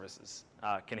AWS services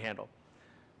can handle.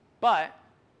 But,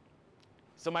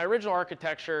 so my original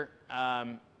architecture,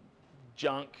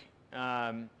 junk.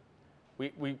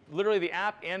 We literally, the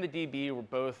app and the DB were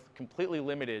both completely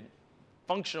limited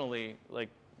functionally, like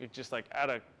just like at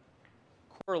a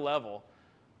core level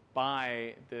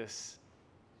by this,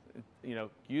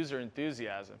 user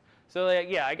enthusiasm. So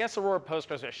like, yeah, I guess Aurora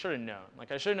Postgres, I should have known.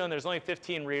 Like I should have known there's only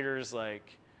 15 readers,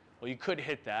 like, well, you could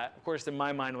hit that. Of course, in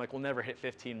my mind, I'm like, we'll never hit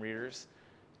 15 readers.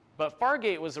 But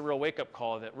Fargate was a real wake-up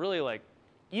call that really, like,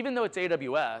 even though it's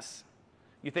AWS,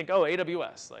 you think, oh,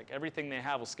 AWS, like everything they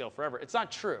have will scale forever. It's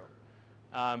not true.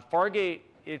 Fargate,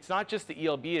 it's not just the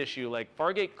ELB issue. Like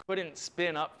Fargate couldn't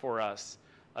spin up for us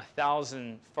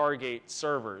 1,000 Fargate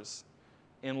servers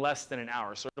in less than an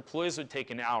hour. So deploys would take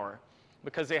an hour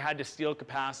because they had to steal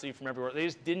capacity from everywhere. They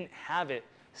just didn't have it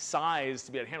sized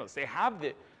to be able to handle this. They have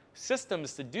the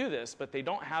systems to do this, but they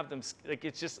don't have them. Like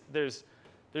it's just there's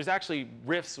actually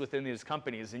rifts within these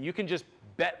companies, and you can just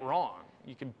bet wrong.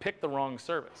 You can pick the wrong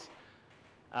service.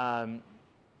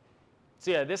 So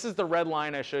yeah, this is the red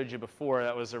line I showed you before.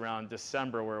 That was around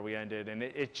December where we ended, and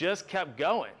it just kept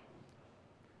going.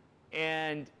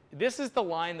 And this is the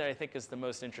line that I think is the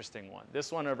most interesting one.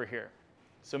 This one over here.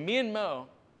 So me and Mo,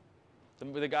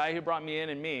 the guy who brought me in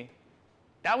and me,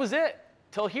 that was it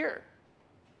till here.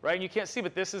 Right? And you can't see,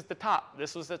 but this is the top.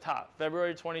 This was the top.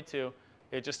 February 22,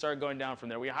 it just started going down from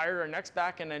there. We hired our next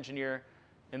backend engineer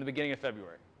in the beginning of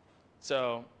February.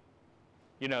 So,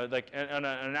 like,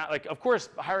 like, of course,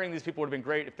 hiring these people would have been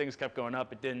great if things kept going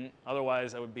up. It didn't.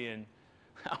 Otherwise, I would be in,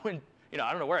 I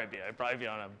don't know where I'd be. I'd probably be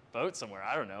on a boat somewhere.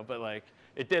 I don't know. But, like,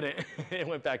 it didn't. It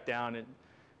went back down, and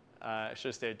I should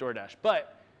have stayed at DoorDash.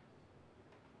 But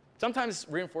sometimes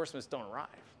reinforcements don't arrive,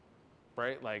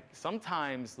 right? Like,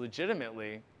 sometimes,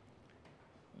 legitimately,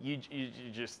 you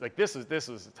just, like, this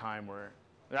was a time where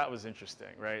that was interesting,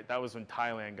 right? That was when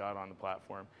Thailand got on the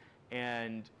platform.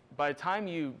 And by the time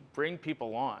you bring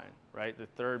people on, right, the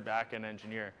third back-end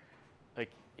engineer,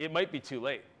 like, it might be too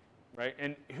late, right?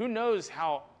 And who knows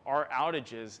how our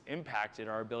outages impacted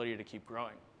our ability to keep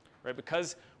growing, right?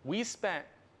 Because we spent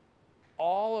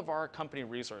all of our company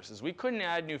resources. We couldn't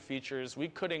add new features. We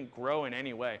couldn't grow in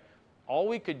any way. All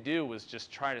we could do was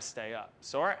just try to stay up.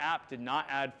 So our app did not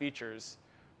add features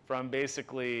from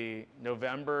basically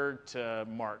November to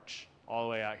March, all the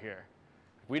way out here.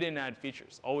 We didn't add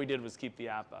features. All we did was keep the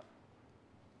app up.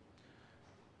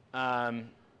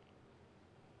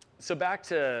 So back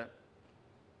to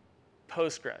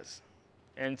Postgres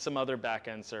and some other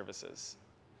back-end services.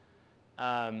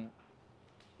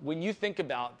 When you think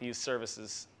about these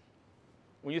services,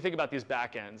 when you think about these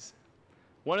back-ends,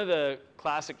 one of the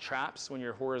classic traps when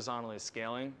you're horizontally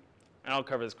scaling, and I'll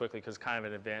cover this quickly because it's kind of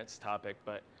an advanced topic,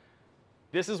 but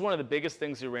this is one of the biggest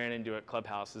things we ran into at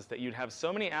Clubhouse, is that you'd have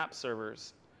so many app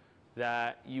servers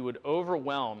that you would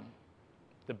overwhelm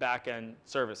the back-end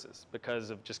services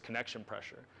because of just connection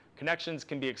pressure. Connections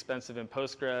can be expensive in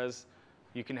Postgres.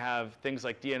 You can have things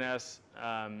like DNS,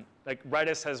 like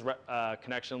Redis has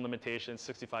connection limitations,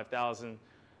 65,000.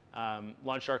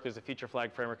 LaunchDark, there's a feature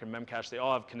flag framework, and Memcache, they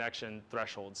all have connection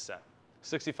thresholds set.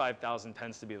 65,000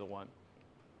 tends to be the one.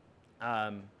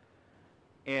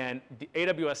 And the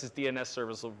AWS's DNS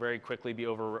servers will very quickly be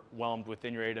overwhelmed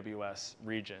within your AWS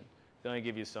region. They only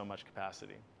give you so much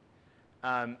capacity.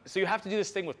 So you have to do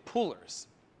this thing with poolers.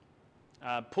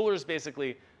 Poolers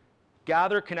basically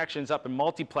gather connections up and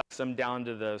multiplex them down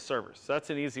to the servers. So that's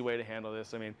an easy way to handle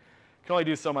this. I mean, you can only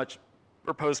do so much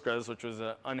for Postgres, which was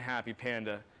an unhappy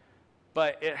panda.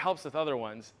 But it helps with other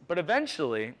ones. But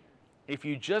eventually, if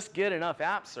you just get enough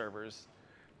app servers,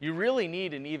 you really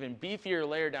need an even beefier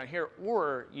layer down here,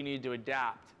 or you need to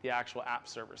adapt the actual app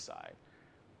server side.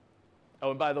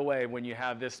 Oh, and by the way, when you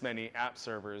have this many app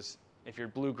servers, if you're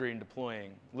blue-green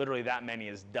deploying, literally that many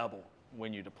is double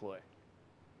when you deploy.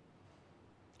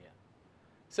 Yeah.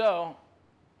 So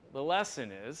the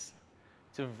lesson is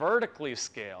to vertically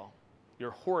scale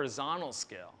your horizontal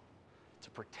scale to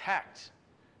protect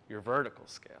your vertical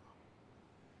scale.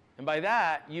 And by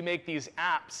that, you make these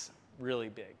apps really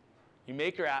big. You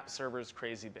make your app servers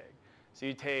crazy big. So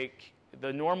you take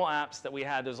the normal apps that we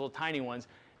had, those little tiny ones,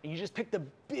 and you just pick the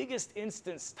biggest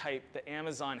instance type that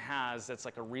Amazon has that's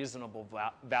like a reasonable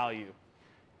value,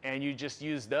 and you just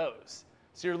use those.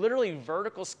 So you're literally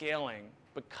vertical scaling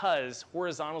because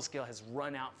horizontal scale has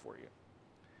run out for you.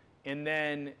 And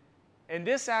then, and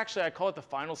this actually, I call it the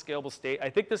final scalable state. I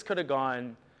think this could have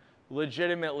gone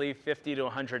legitimately 50 to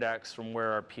 100x from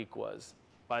where our peak was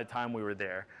by the time we were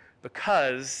there,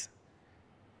 because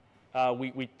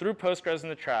we threw Postgres in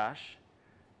the trash,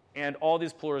 and all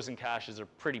these poolers and caches are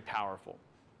pretty powerful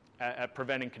at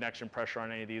preventing connection pressure on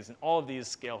any of these, and all of these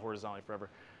scale horizontally forever.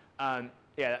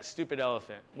 Yeah, that stupid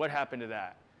elephant. What happened to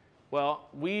that? Well,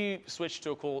 we switched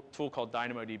to a cool tool called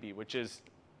DynamoDB, which is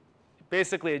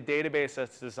basically a database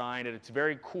that's designed at its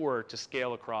very core to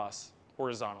scale across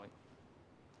horizontally.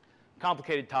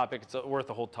 Complicated topic, it's worth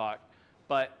a whole talk.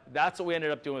 But that's what we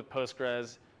ended up doing with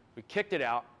Postgres. We kicked it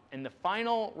out, and the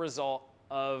final result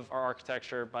of our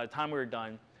architecture, by the time we were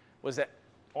done, was that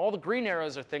all the green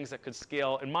arrows are things that could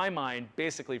scale, in my mind,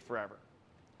 basically forever.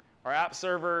 Our app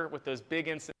server with those big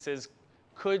instances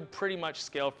could pretty much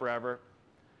scale forever.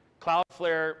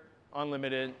 Cloudflare,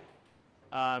 unlimited.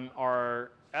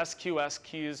 Our SQS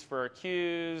queues for our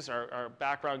queues, our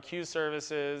background queue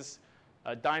services,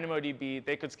 DynamoDB,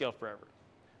 they could scale forever.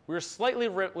 We were slightly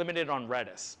limited on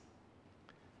Redis.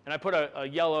 And I put a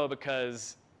yellow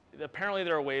because apparently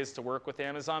there are ways to work with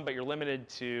Amazon, but you're limited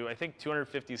to, I think,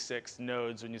 256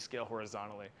 nodes when you scale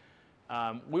horizontally.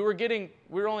 We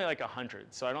were only like 100,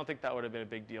 so I don't think that would have been a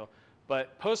big deal.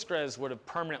 But Postgres would have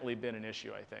permanently been an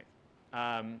issue, I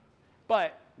think.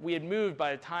 But we had moved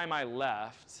by the time I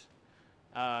left,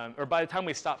 or by the time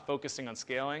we stopped focusing on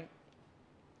scaling,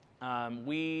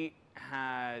 we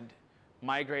had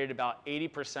migrated about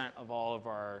 80% of all of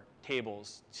our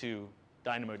tables to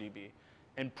DynamoDB,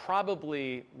 and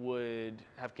probably would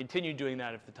have continued doing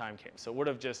that if the time came. So it would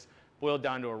have just boiled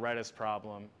down to a Redis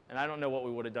problem, and I don't know what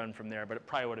we would have done from there, but it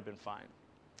probably would have been fine.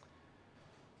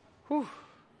 Whew.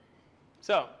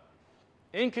 So,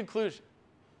 in conclusion,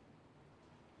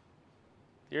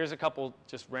 here's a couple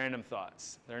just random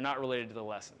thoughts. They're not related to the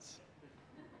lessons.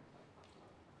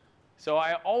 So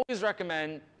I always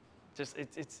recommend,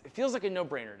 it feels like a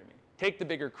no-brainer to me. Take the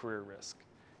bigger career risk.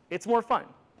 It's more fun.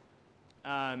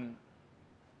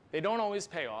 They don't always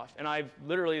pay off, and I've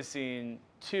literally seen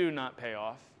 2 not pay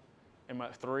off, and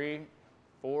 3,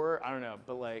 4, I don't know,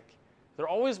 but like they're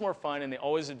always more fun and they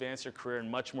always advance your career in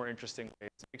much more interesting ways.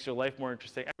 It makes your life more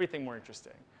interesting, everything more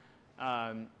interesting.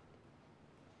 And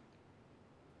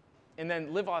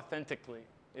then live authentically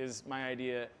is my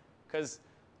idea, because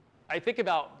I think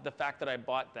about the fact that I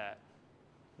bought that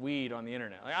weed on the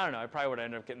internet. Like, I don't know, I probably would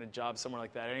end up getting a job somewhere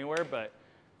like that anywhere, but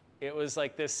it was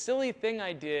like this silly thing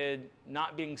I did,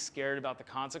 not being scared about the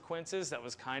consequences, that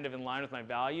was kind of in line with my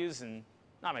values, and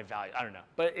not my values, I don't know,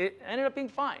 but it ended up being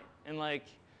fine. And like,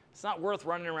 it's not worth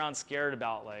running around scared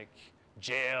about like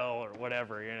jail or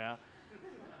whatever, you know?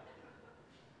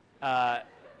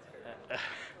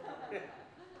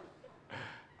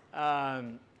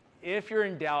 If you're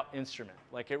in doubt, instrument.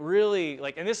 Like it really,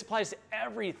 like, and this applies to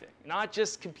everything, not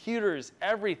just computers,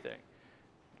 everything.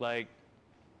 Like,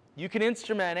 you can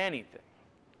instrument anything.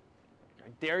 I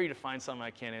dare you to find something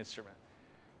I can't instrument.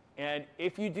 And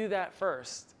if you do that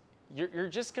first, you're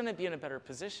just going to be in a better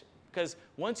position. Because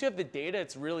once you have the data,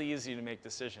 it's really easy to make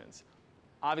decisions.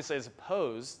 Obviously, as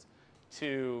opposed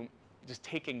to just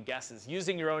taking guesses,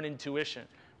 using your own intuition,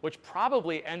 which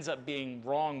probably ends up being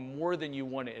wrong more than you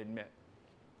want to admit.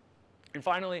 And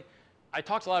finally, I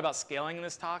talked a lot about scaling in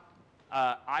this talk.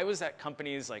 I was at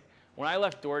companies like when I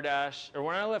left DoorDash, or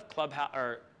when I left Clubhouse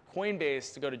or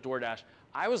Coinbase to go to DoorDash,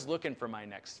 I was looking for my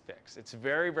next fix. It's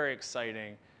very, very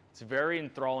exciting. It's very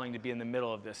enthralling to be in the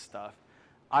middle of this stuff.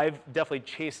 I've definitely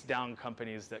chased down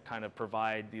companies that kind of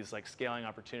provide these like scaling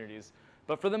opportunities.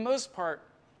 But for the most part,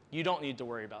 you don't need to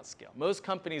worry about scale. Most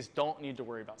companies don't need to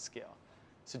worry about scale.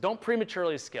 So don't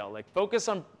prematurely scale. Like focus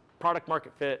on product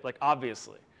market fit, like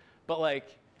obviously. But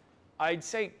like, I'd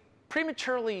say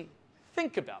prematurely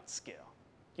think about scale.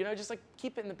 You know, just like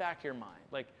keep it in the back of your mind.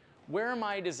 Like, where am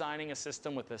I designing a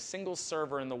system with a single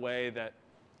server in the way that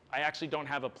I actually don't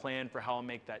have a plan for how I'll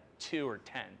make that 2 or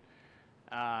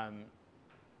 10?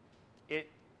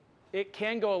 It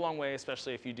can go a long way,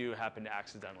 especially if you do happen to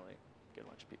accidentally get a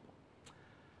bunch of people.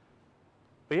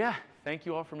 But yeah, thank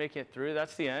you all for making it through.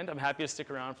 That's the end. I'm happy to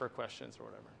stick around for questions or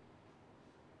whatever.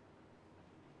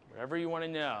 Whatever you want to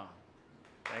know.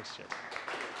 Thanks, Jim.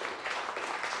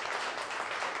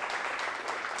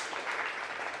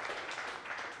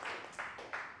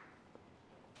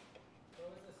 What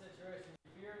was the situation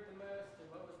you feared the most, and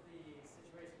what was the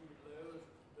situation you loathed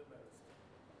the most?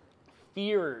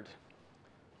 Feared.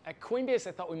 At Coinbase,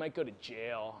 I thought we might go to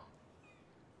jail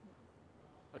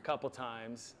a couple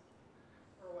times.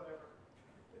 Or whatever.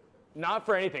 Not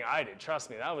for anything I did, trust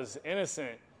me. That was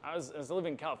innocent. I was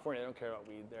living in California. I don't care about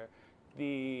weed there.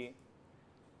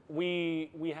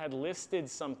 We had listed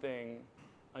something,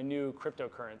 a new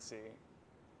cryptocurrency,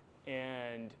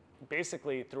 and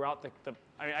basically throughout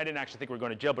I mean, I didn't actually think we were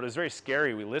going to jail, but it was very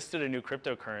scary. We listed a new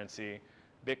cryptocurrency,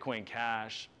 Bitcoin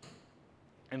Cash,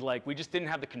 and like we just didn't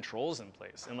have the controls in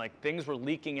place, and like things were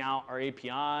leaking out our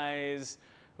APIs.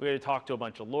 We had to talk to a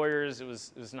bunch of lawyers. It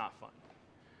was not fun.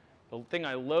 The thing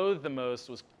I loathed the most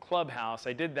was Clubhouse.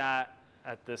 I did that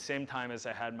at the same time as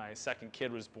I had my second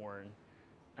kid was born.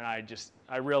 And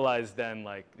I realized then,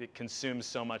 like, it consumes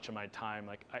so much of my time.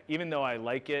 Like, even though I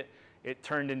like it, it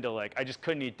turned into, like, I just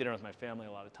couldn't eat dinner with my family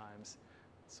a lot of times.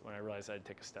 That's when I realized I had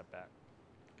to take a step back.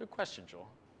 Good question, Joel.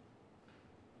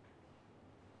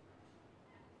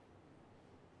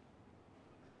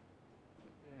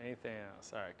 Anything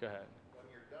else? All right, go ahead. When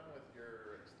you're done with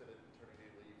your extended maternity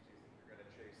leave, do you think you're going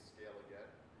to chase scale again?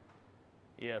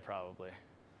 Yeah, probably.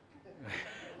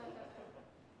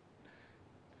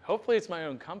 Hopefully it's my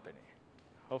own company.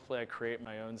 Hopefully I create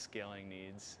my own scaling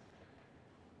needs.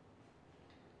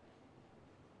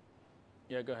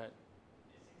 Yeah, go ahead.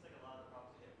 It seems like a lot of the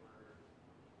problems you hit were,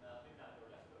 maybe not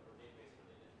DoorDash, but were database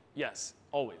related. Yes,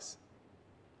 always.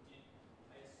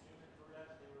 I assume at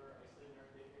DoorDash they were isolating their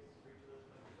databases for each of those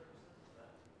microservices. Is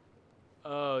that?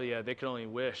 Oh yeah, they can only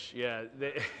wish. Yeah.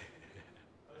 I was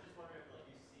just wondering if like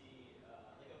you see,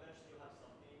 like eventually you'll have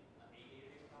something, a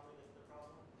database probably that's the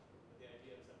problem, with the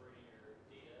idea of separating your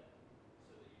data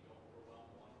so that you don't overwhelm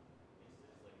one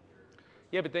instance, like your.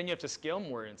 Yeah, but then you have to scale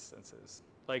more instances.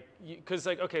 Like, because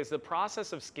like, okay, so the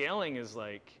process of scaling is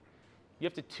like, you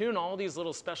have to tune all these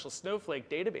little special Snowflake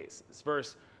databases.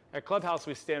 Versus at Clubhouse,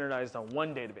 we standardized on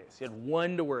one database. You had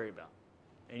one to worry about.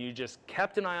 And you just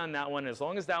kept an eye on that one. As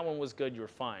long as that one was good, you were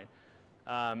fine.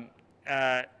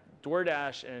 At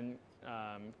DoorDash and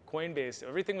Coinbase,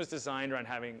 everything was designed around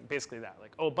having basically that.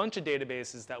 Like, oh, a bunch of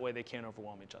databases, that way they can't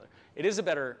overwhelm each other. It is a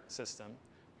better system.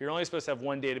 You're only supposed to have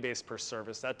one database per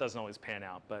service. That doesn't always pan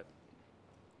out. But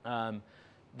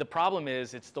the problem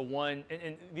is it's the one,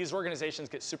 and these organizations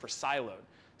get super siloed.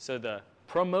 So the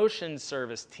promotion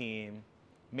service team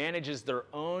manages their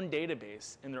own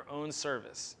database in their own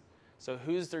service. So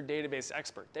who's their database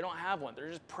expert? They don't have one.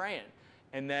 They're just praying.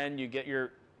 And then you get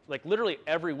your, like literally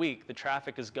every week, the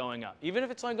traffic is going up. Even if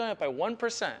it's only going up by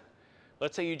 1%,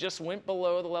 let's say you just went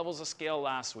below the levels of scale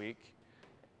last week,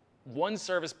 one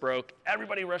service broke,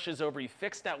 everybody rushes over, you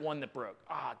fix that one that broke.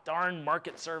 Ah, darn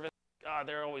market service, ah,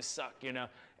 they always suck, you know.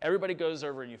 Everybody goes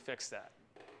over and you fix that.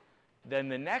 Then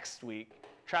the next week,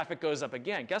 traffic goes up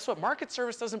again. Guess what? Market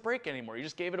service doesn't break anymore. You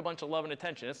just gave it a bunch of love and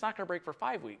attention. It's not going to break for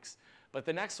 5 weeks. But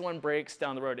the next one breaks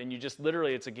down the road, and you just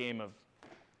literally, it's a game of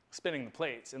spinning the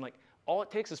plates. And like, all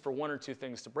it takes is for one or two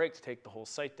things to break to take the whole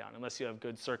site down, unless you have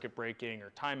good circuit breaking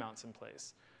or timeouts in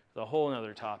place. It's a whole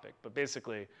other topic. But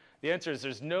basically, the answer is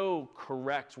there's no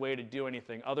correct way to do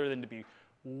anything other than to be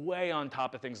way on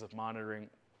top of things with monitoring.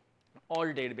 All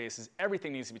your databases,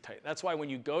 everything needs to be tight. That's why when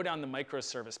you go down the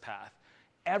microservice path,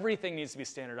 everything needs to be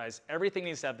standardized. Everything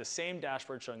needs to have the same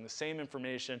dashboard showing the same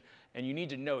information, and you need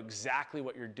to know exactly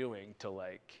what you're doing to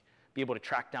like be able to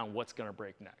track down what's going to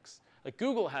break next. Like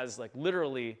Google has like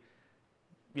literally,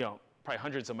 you know, probably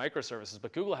hundreds of microservices,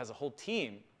 but Google has a whole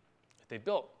team that they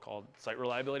built called site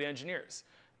reliability engineers.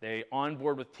 They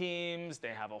onboard with teams. They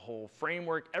have a whole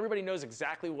framework. Everybody knows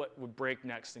exactly what would break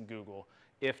next in Google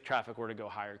if traffic were to go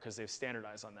higher because they've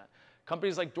standardized on that.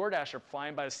 Companies like DoorDash are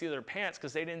flying by the seat of their pants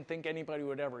because they didn't think anybody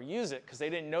would ever use it because they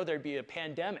didn't know there'd be a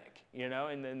pandemic, you know,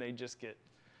 and then they just get,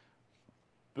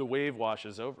 the wave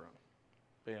washes over them.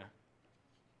 But yeah.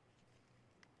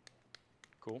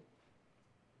 Cool. You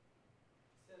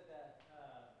said that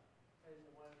in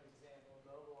one example,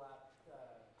 mobile app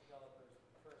developers'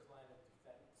 first line of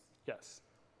defense. Yes.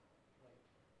 Like,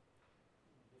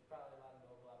 there's probably a lot of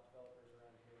mobile app developers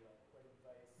around here. Like, what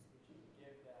advice would you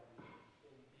give them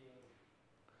in being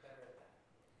better at that?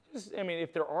 Just, I mean,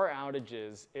 if there are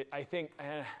outages, I think,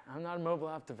 I'm not a mobile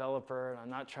app developer, and I'm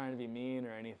not trying to be mean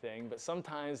or anything, but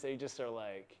sometimes they just are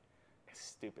like,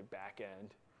 stupid back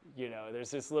end. You know,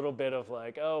 there's this little bit of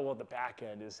like, oh, well, the back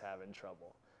end is having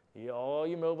trouble. All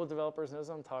you mobile developers knows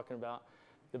what I'm talking about.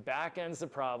 The back end's the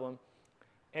problem.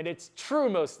 And it's true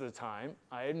most of the time,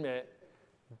 I admit.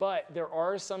 But there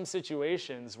are some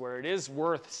situations where it is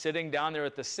worth sitting down there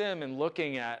at the sim and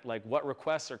looking at like what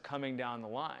requests are coming down the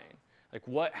line.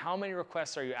 Like how many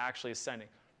requests are you actually sending?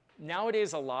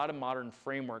 Nowadays, a lot of modern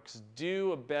frameworks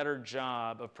do a better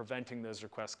job of preventing those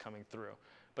requests coming through.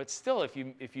 But still, if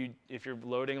you're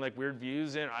loading like weird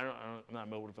views in, I'm not a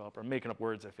mobile developer. I'm making up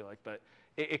words, I feel like, but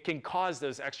it can cause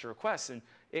those extra requests, and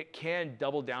it can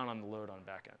double down on the load on the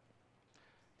back end.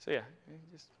 So yeah,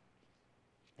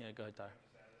 go ahead, Tyler.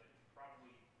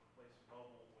 Probably replace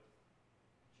mobile with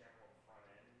general front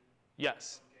end.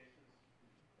 Yes. In some cases.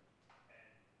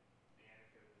 And the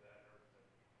antidote to that, or the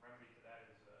remedy to that,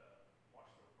 is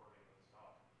watch the recording of this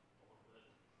talk a little bit.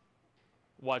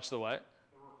 Watch the what?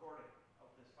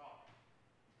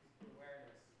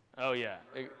 Oh yeah.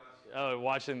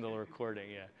 Watching the recording,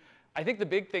 yeah. I think the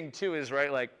big thing too is,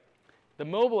 right, like the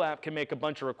mobile app can make a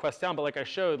bunch of requests down, but like I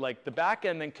showed, like the back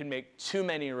end then can make too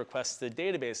many requests to the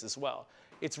database as well.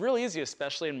 It's real easy,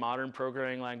 especially in modern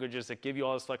programming languages that give you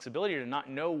all this flexibility to not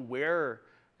know where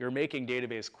you're making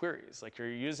database queries. Like you're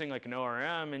using like an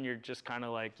ORM and you're just kind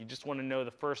of like, you just want to know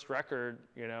the first record,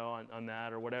 you know, on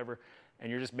that or whatever. And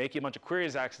you're just making a bunch of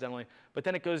queries accidentally. But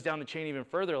then it goes down the chain even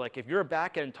further. Like if you're a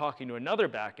backend talking to another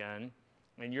backend,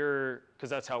 and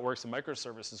because that's how it works in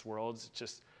microservices worlds, it's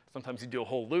just sometimes you do a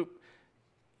whole loop.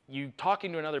 You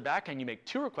talking to another backend, you make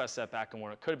 2 requests to that backend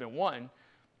when it could have been 1,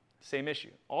 same issue.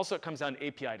 Also, it comes down to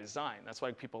API design. That's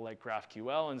why people like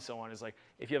GraphQL and so on is like,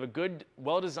 if you have a good,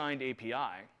 well-designed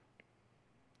API,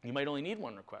 you might only need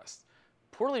 1 request.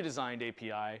 Poorly designed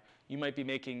API, you might be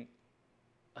making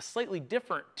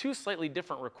two slightly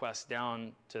different requests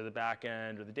down to the back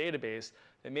end or the database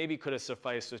that maybe could have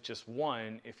sufficed with just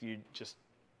 1 if you just,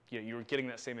 you were getting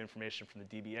that same information from the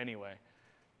DB anyway.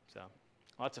 So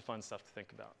lots of fun stuff to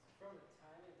think about. From a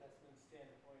time investment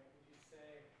standpoint, would you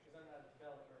say, because I'm not a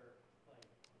developer, like,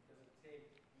 does it take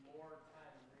more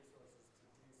time and resources to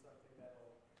do something that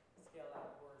will scale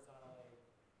out horizontally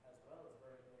as well as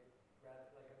vertically?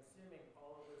 Like, I'm assuming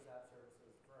all of those app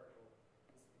services vertical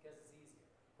is because it's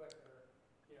easier, quicker,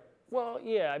 you know. Well,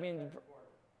 yeah, I mean,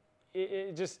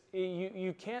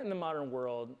 you can't in the modern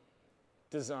world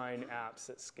design apps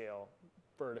that scale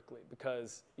vertically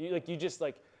because there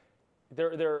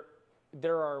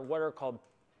are what are called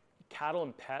cattle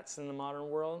and pets in the modern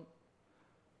world.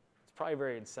 It's probably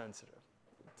very insensitive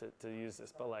to use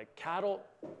this, but like cattle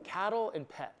and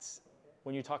pets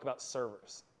when you talk about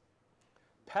servers.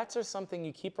 Pets are something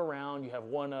you keep around, you have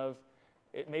one of.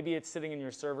 Maybe it's sitting in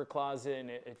your server closet and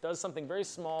it does something very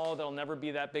small that'll never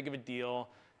be that big of a deal.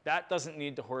 That doesn't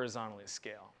need to horizontally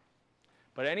scale.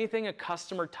 But anything a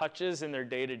customer touches in their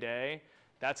day-to-day,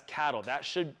 that's cattle. That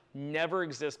should never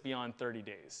exist beyond 30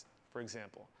 days, for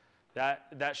example.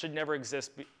 That should never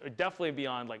exist, definitely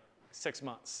beyond like 6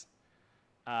 months.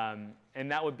 And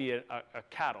that would be a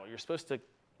cattle. You're supposed to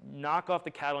knock off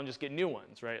the cattle and just get new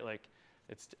ones, right? Like,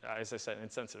 it's, as I said,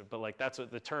 insensitive, but like that's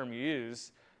what the term you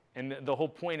use. And the whole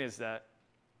point is that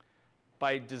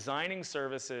by designing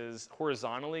services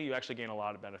horizontally, you actually gain a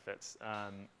lot of benefits.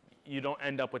 You don't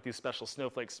end up with these special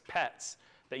snowflakes pets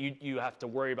that you have to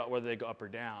worry about whether they go up or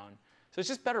down. So it's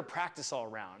just better practice all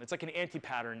around. It's like an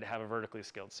anti-pattern to have a vertically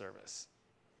scaled service.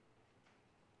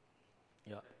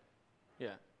 Yeah.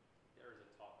 Yeah. There was a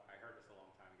talk, I heard this a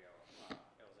long time ago.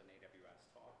 It was an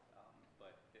AWS talk,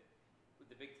 but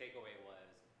the big takeaway was,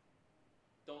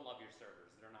 don't love your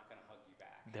servers. They're not going to hug you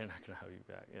back. They're not going to hug you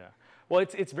back, yeah. Well,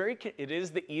 it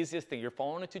is the easiest thing. You're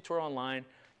following a tutorial online,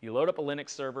 you load up a Linux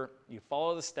server, you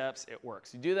follow the steps, it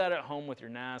works. You do that at home with your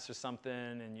NAS or something,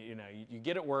 and you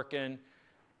get it working.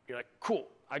 You're like, cool,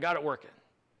 I got it working.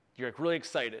 You're like really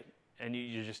excited, and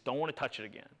you just don't want to touch it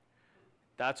again.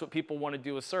 That's what people want to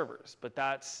do with servers, but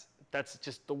that's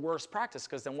just the worst practice,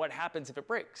 because then what happens if it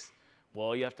breaks?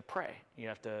 Well, you have to pray. You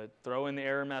have to throw in the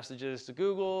error messages to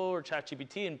Google or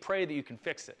ChatGPT and pray that you can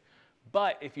fix it.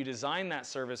 But if you design that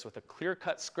service with a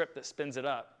clear-cut script that spins it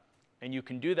up, and you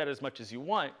can do that as much as you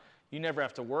want, you never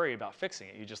have to worry about fixing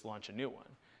it. You just launch a new one.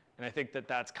 And I think that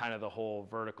that's kind of the whole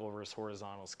vertical versus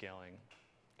horizontal scaling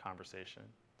conversation.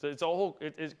 So it's a whole,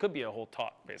 it could be a whole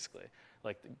talk, basically,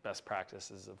 like the best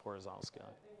practices of horizontal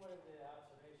scaling. I think one of the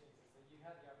observations is that you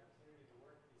had the opportunity to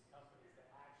work with these companies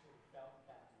that actually felt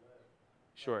that load.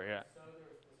 Sure, yeah. So there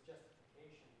was this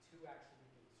justification to actually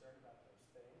be concerned about those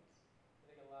things. I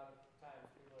think a lot of times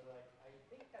people are like, I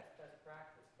think that's best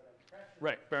practice, but I'm pressured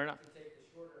Right, fair enough. to take the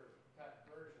shorter cut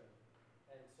version.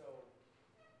 And so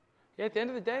Yeah, at the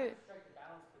end of the day, strike the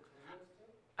balance between those two.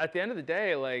 at the end of the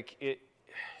day, like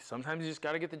sometimes you just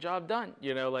got to get the job done.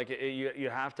 Like you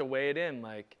have to weigh it in.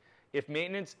 Like if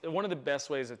maintenance, one of the best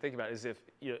ways to think about it is if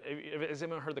has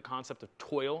anyone heard the concept of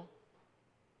toil?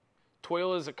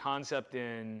 Toil is a concept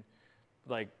in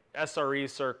like SRE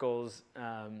circles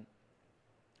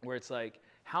where it's like,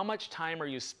 how much time are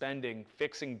you spending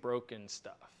fixing broken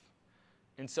stuff?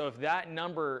 And so if that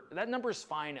number is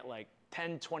fine at like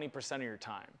 10, 20% of your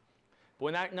time. But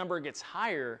when that number gets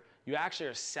higher, you actually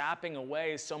are sapping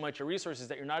away so much of resources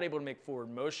that you're not able to make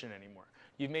forward motion anymore.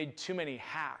 You've made too many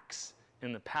hacks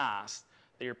in the past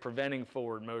that you're preventing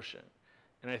forward motion.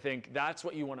 And I think that's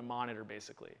what you want to monitor,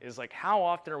 basically, is like how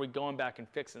often are we going back and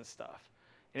fixing stuff?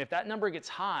 And if that number gets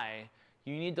high,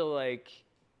 you need to like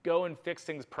go and fix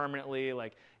things permanently.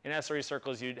 Like in SRE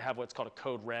circles, you'd have what's called a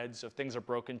code red. So if things are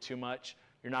broken too much,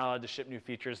 you're not allowed to ship new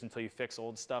features until you fix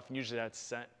old stuff. And usually that's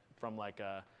sent from like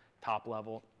a top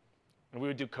level. And we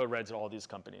would do code reds at all these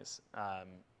companies.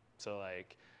 So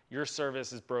like your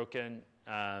service is broken.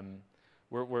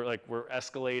 We're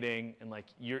escalating, and like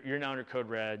you're now under code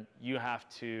red. You have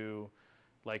to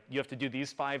do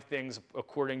these 5 things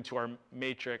according to our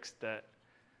matrix that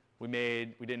we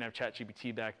made. We didn't have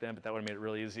ChatGPT back then, but that would have made it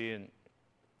really easy. And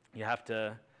you have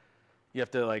to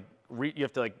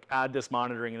add this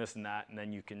monitoring and this and that, and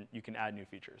then you can add new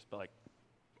features. But like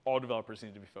all developers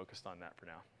need to be focused on that for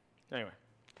now. Anyway.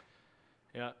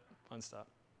 Yeah, fun stuff.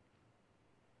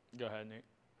 Go ahead, Nate.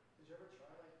 Did you ever try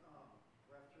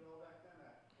GraphQL back then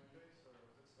at Coinbase, or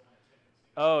was it still in its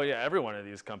infancy? Oh yeah, every one of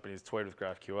these companies toyed with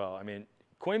GraphQL. I mean,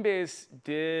 Coinbase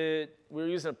we were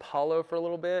using Apollo for a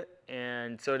little bit,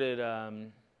 and so did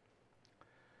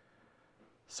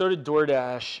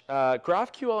DoorDash.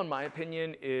 GraphQL, in my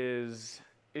opinion, it's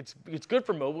good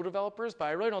for mobile developers, but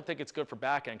I really don't think it's good for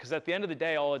backend, because at the end of the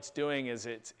day, all it's doing is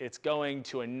it's going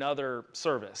to another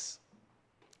service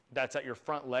that's at your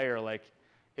front layer. Like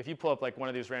if you pull up like one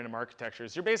of these random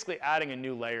architectures, you're basically adding a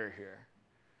new layer here.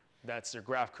 That's your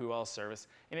GraphQL service,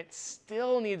 and it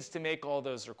still needs to make all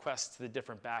those requests to the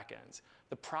different backends.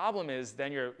 The problem is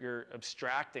then you're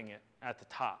abstracting it at the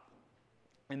top,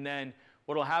 and then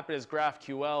what will happen is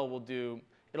GraphQL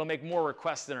it'll make more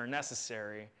requests than are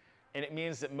necessary. And it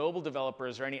means that mobile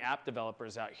developers or any app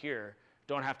developers out here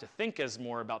don't have to think as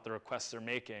more about the requests they're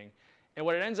making. And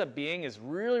what it ends up being is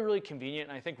really, really convenient,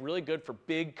 and I think really good for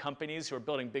big companies who are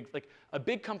building like a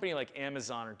big company like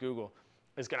Amazon or Google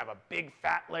is going to have a big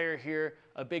fat layer here,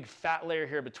 a big fat layer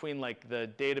here between like the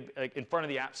data, like in front of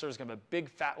the app store is going to have a big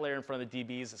fat layer in front of the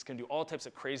DBs. It's going to do all types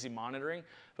of crazy monitoring.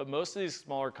 But most of these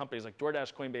smaller companies like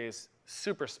DoorDash, Coinbase,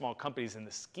 super small companies in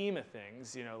the scheme of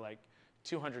things, like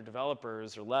 200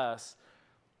 developers or less,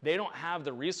 they don't have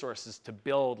the resources to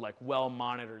build like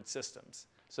well-monitored systems.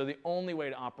 So the only way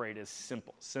to operate is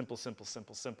simple, simple, simple,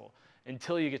 simple, simple,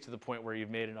 until you get to the point where you've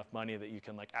made enough money that you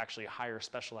can like actually hire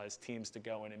specialized teams to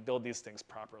go in and build these things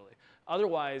properly.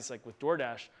 Otherwise, like with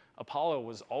DoorDash, Apollo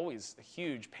was always a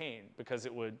huge pain because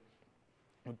it would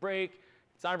break.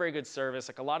 It's not a very good service.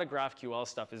 Like a lot of GraphQL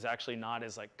stuff is actually not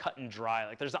as like cut and dry.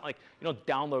 Like there's not like, you know,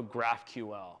 download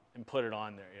GraphQL and put it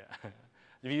on there. Yeah.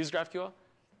 Have you used GraphQL? No,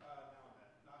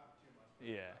 not too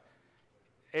much. Yeah.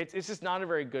 It's just not a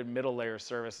very good middle layer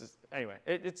service. Anyway,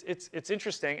 it's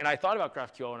interesting. And I thought about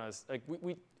GraphQL when I was like,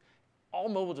 all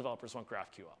mobile developers want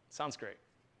GraphQL. It sounds great.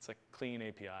 It's like clean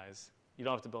APIs. You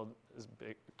don't have to build as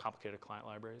big, complicated client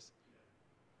libraries.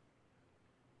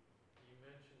 You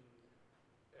mentioned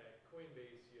at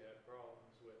Coinbase you had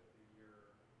problems with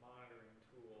your monitoring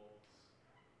tools,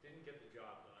 didn't get the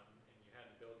job done, and you had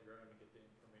to build your own to get the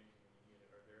information when you needed.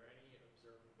 Are there any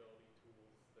observability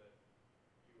tools that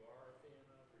you are a fan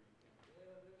of, or you think,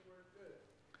 yeah, those work good?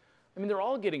 I mean, they're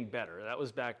all getting better. That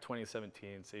was back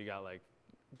 2017, so you got like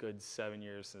good 7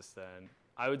 years since then.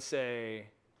 I would say,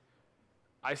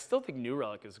 I still think New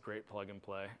Relic is a great plug and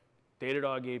play.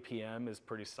 Datadog APM is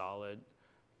pretty solid.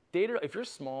 If you're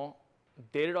small,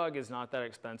 Datadog is not that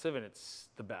expensive and it's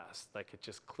the best. Like it's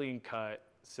just clean cut,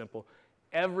 simple.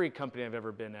 Every company I've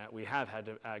ever been at, we have had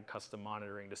to add custom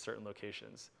monitoring to certain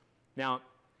locations. Now,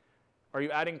 are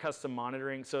you adding custom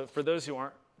monitoring? So for those who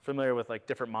aren't familiar with like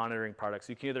different monitoring products,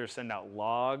 you can either send out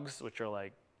logs, which are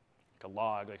like a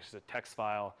log, like just a text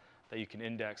file that you can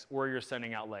index, or you're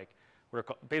sending out like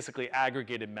basically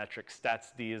aggregated metrics.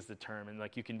 Stats-D is the term, and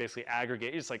like you can basically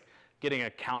aggregate. It's like getting a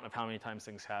count of how many times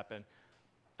things happen.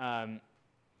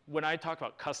 When I talk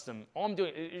about custom, all I'm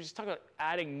doing is just talk about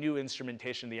adding new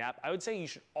instrumentation to the app. I would say you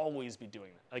should always be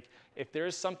doing that. Like if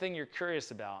there's something you're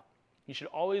curious about, you should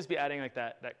always be adding like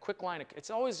that quick line. It's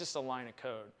always just a line of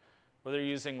code. Whether you're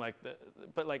using like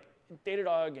but like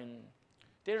Datadog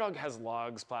has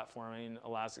logs platforming.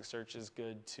 Elasticsearch is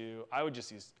good too. I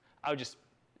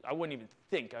wouldn't even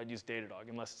think I'd use Datadog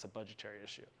unless it's a budgetary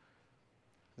issue.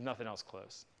 There's nothing else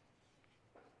close.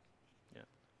 Yeah.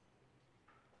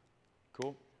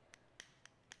 Cool.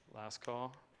 Last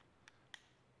call.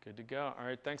 Good to go. All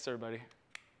right, thanks everybody.